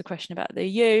 there was a question about the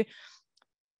EU,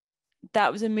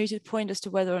 that was a mooted point as to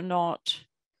whether or not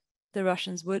the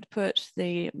Russians would put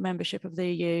the membership of the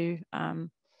EU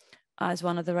as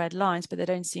one of the red lines, but they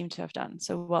don't seem to have done.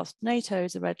 So whilst NATO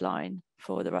is a red line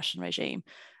for the Russian regime,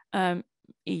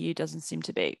 EU doesn't seem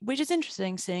to be, which is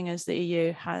interesting, seeing as the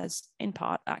EU has in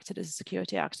part acted as a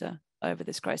security actor over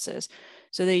this crisis.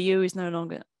 So the EU is no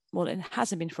longer, well, it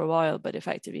hasn't been for a while, but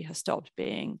effectively has stopped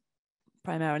being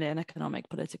primarily an economic,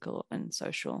 political, and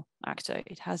social actor.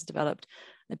 It has developed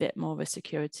a bit more of a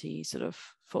security sort of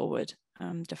forward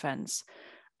defense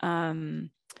sort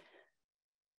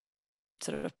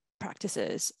of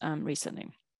practices recently.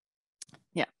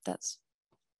 Yeah, that's.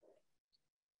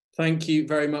 Thank you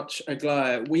very much,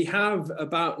 Aglaya. We have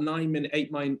about 9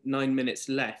 minutes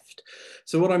left.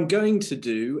 So what I'm going to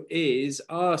do is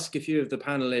ask a few of the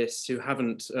panelists who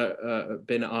haven't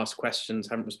been asked questions,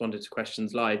 haven't responded to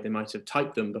questions live, they might have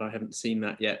typed them, but I haven't seen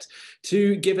that yet,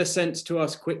 to give a sense to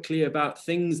us quickly about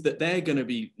things that they're going to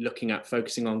be looking at,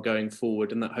 focusing on going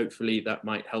forward, and that hopefully that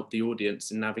might help the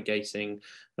audience in navigating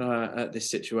this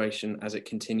situation as it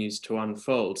continues to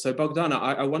unfold. So Bohdana,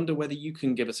 I wonder whether you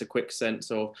can give us a quick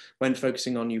sense of, when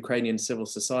focusing on Ukrainian civil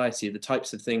society, the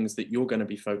types of things that you're going to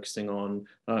be focusing on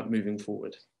moving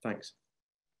forward. Thanks.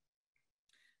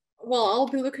 Well, I'll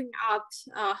be looking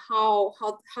at how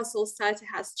civil society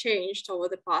has changed over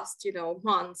the past,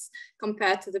 months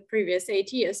compared to the previous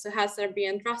 8 years. So has there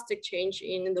been a drastic change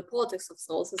in the politics of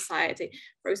civil society?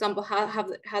 For example,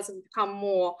 has it become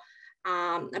more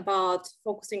about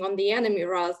focusing on the enemy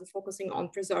rather than focusing on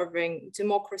preserving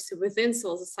democracy within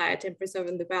civil society and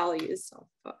preserving the values of,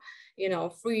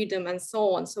 freedom and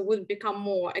so on. So it would become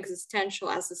more existential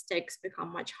as the stakes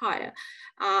become much higher.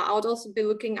 I would also be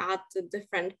looking at the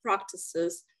different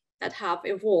practices that have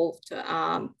evolved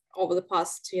over the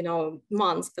past,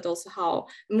 months, but also how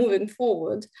moving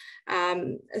forward.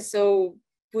 So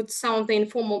would some of the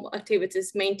informal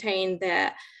activities maintain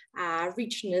their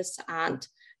richness, and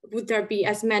would there be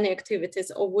as many activities,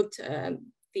 or would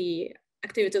the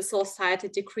activity of society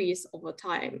decrease over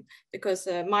time? Because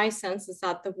my sense is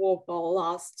that the war will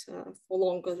last for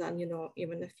longer than,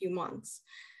 even a few months.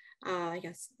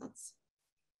 Yes, that's.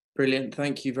 Brilliant.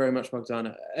 Thank you very much,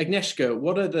 Bohdana. Agnieszka,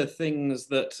 what are the things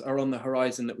that are on the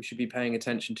horizon that we should be paying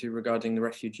attention to regarding the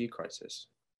refugee crisis?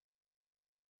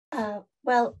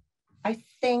 Well, I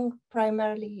think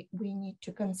primarily we need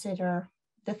to consider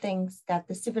the things that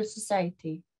the civil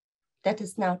society that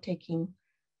is now taking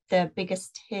the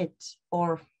biggest hit,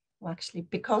 or actually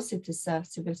because it is a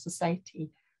civil society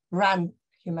run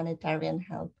humanitarian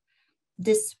help,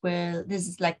 this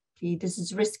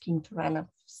is risking to run out of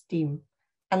steam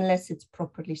unless it's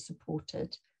properly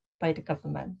supported by the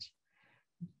government.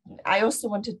 I also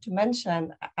wanted to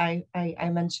mention, I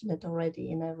mentioned it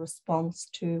already in a response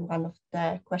to one of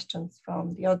the questions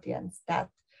from the audience, that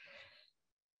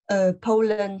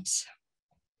Poland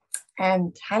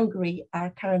and Hungary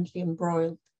are currently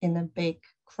embroiled in a big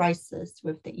crisis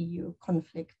with the EU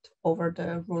conflict over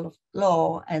the rule of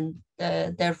law, and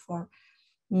therefore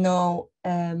no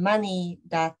money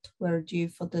that were due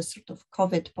for the sort of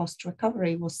COVID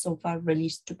post-recovery was so far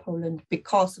released to Poland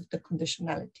because of the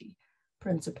conditionality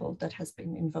principle that has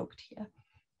been invoked here.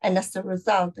 And as a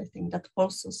result, I think that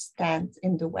also stands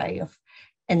in the way of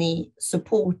any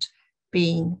support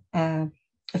being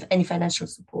of any financial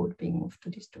support being moved to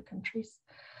these two countries.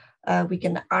 We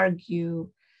can argue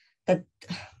that,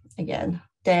 again,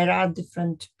 there are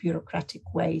different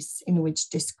bureaucratic ways in which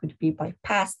this could be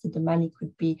bypassed. The money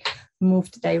could be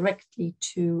moved directly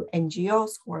to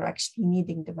NGOs who are actually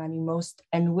needing the money most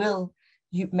and will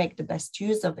make the best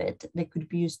use of it. They could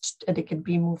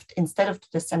be moved, instead of to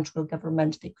the central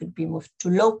government, they could be moved to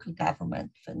local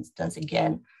government, for instance,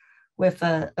 again, with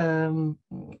a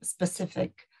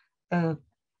specific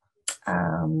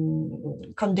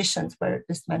conditions where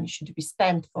this money should be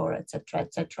spent for, etc.,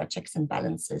 checks and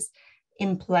balances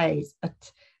in place.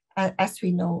 But as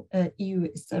we know, EU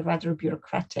is a rather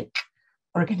bureaucratic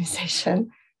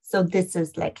organization, so this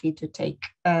is likely to take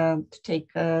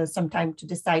some time to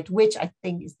decide, which I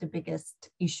think is the biggest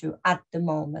issue at the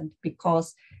moment,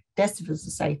 because the civil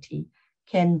society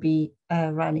can be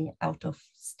running out of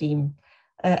steam.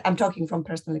 I'm talking from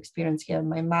personal experience here.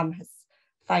 My mom has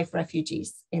 5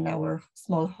 refugees in our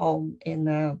small home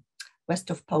in west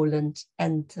of Poland.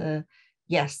 And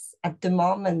yes, at the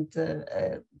moment,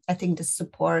 I think the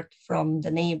support from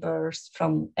the neighbors,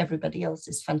 from everybody else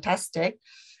is fantastic.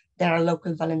 There are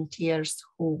local volunteers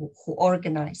who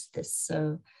organize this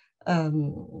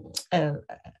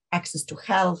access to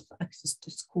health, access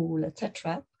to school,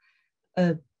 etc.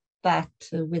 But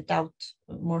without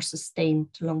more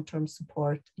sustained long-term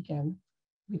support, again,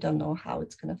 we don't know how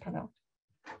it's going to pan out.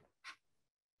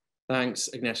 Thanks,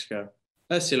 Agnieszka.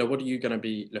 Ursula, what are you going to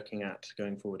be looking at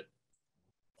going forward?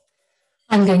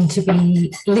 I'm going to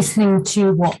be listening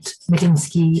to what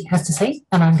Medinsky has to say,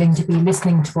 and I'm going to be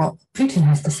listening to what Putin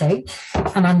has to say,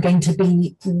 and I'm going to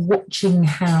be watching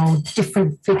how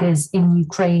different figures in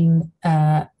Ukraine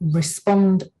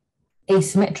respond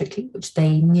asymmetrically, which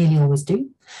they nearly always do.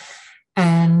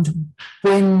 And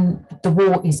when the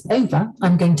war is over,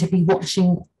 I'm going to be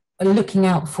looking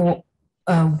out for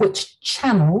which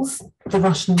channels the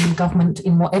Russian government,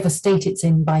 in whatever state it's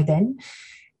in by then,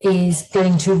 is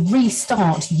going to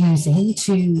restart using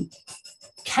to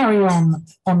carry on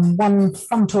one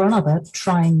front or another,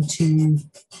 trying to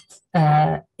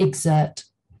exert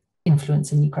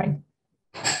influence in Ukraine.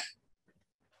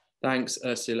 Thanks,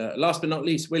 Ursula. Last but not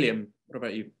least, Uilleam, what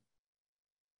about you?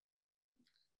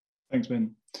 Thanks,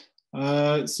 Ben.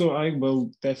 So I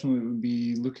will definitely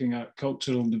be looking at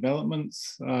cultural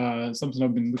developments, something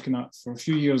I've been looking at for a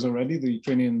few years already, the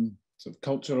Ukrainian sort of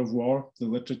culture of war, the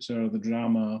literature, the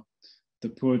drama, the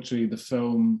poetry, the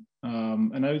film.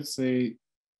 And I would say,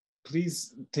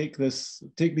 please take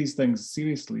these things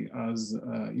seriously as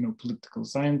political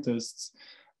scientists,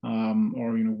 or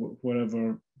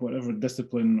whatever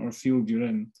discipline or field you're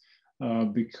in,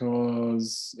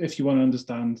 because if you want to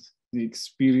understand the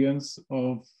experience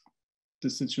of the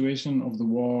situation of the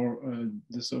war,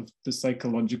 the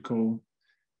psychological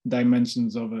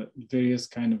dimensions of it, various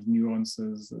kind of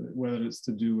nuances, whether it's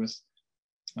to do with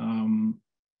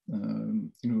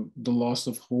the loss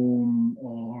of home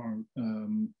or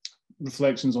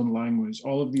reflections on language,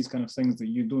 all of these kind of things that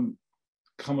you don't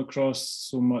come across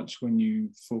so much when you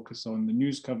focus on the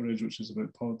news coverage, which is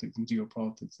about politics and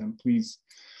geopolitics. And please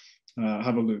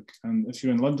have a look. And if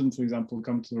you're in London, for example,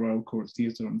 come to the Royal Court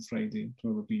Theatre on Friday.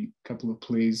 There will be a couple of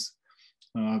plays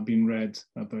being read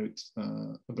about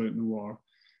the war.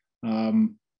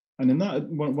 And in that,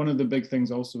 one of the big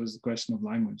things also is the question of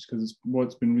language, because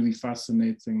what's been really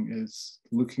fascinating is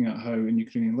looking at how in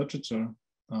Ukrainian literature,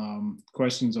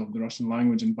 questions of the Russian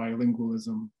language and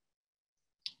bilingualism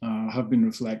have been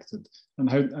reflected, and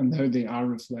how they are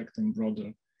reflecting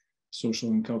broader social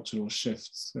and cultural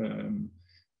shifts.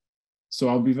 So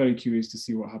I'll be very curious to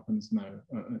see what happens now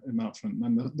in that front.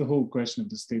 And the whole question of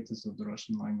the status of the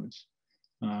Russian language,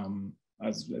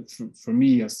 for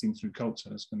me, as seen through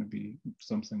culture, is going to be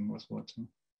something worth watching.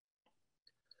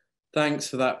 Thanks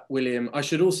for that, Uilleam. I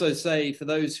should also say, for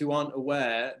those who aren't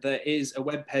aware, there is a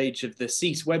webpage of the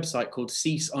SSEES website called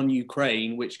SSEES on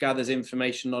Ukraine, which gathers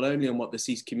information not only on what the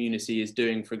SSEES community is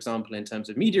doing, for example, in terms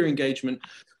of media engagement,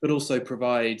 but also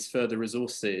provides further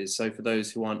resources. So for those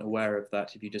who aren't aware of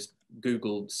that, if you just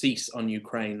Google SSEES on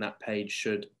Ukraine, that page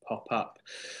should pop up.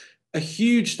 A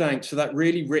huge thanks for that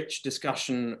really rich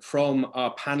discussion from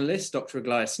our panelists, Dr.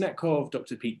 Aglaya Snetkov,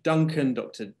 Dr. Pete Duncan,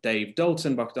 Dr. Dave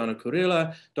Dalton, Bohdana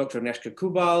Kurylo, Dr. Agnieszka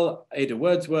Kubal, Ada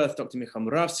Wordsworth, Dr. Michał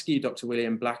Murawski, Dr.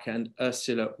 Uilleam Blacker, and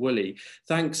Ursula Woolley.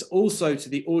 Thanks also to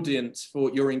the audience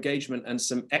for your engagement and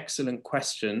some excellent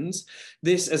questions.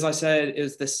 This, as I said,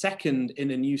 is the second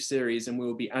in a new series, and we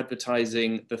will be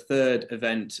advertising the third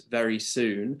event very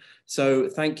soon. So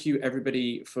thank you,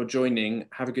 everybody, for joining.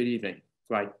 Have a good evening.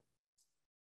 Bye.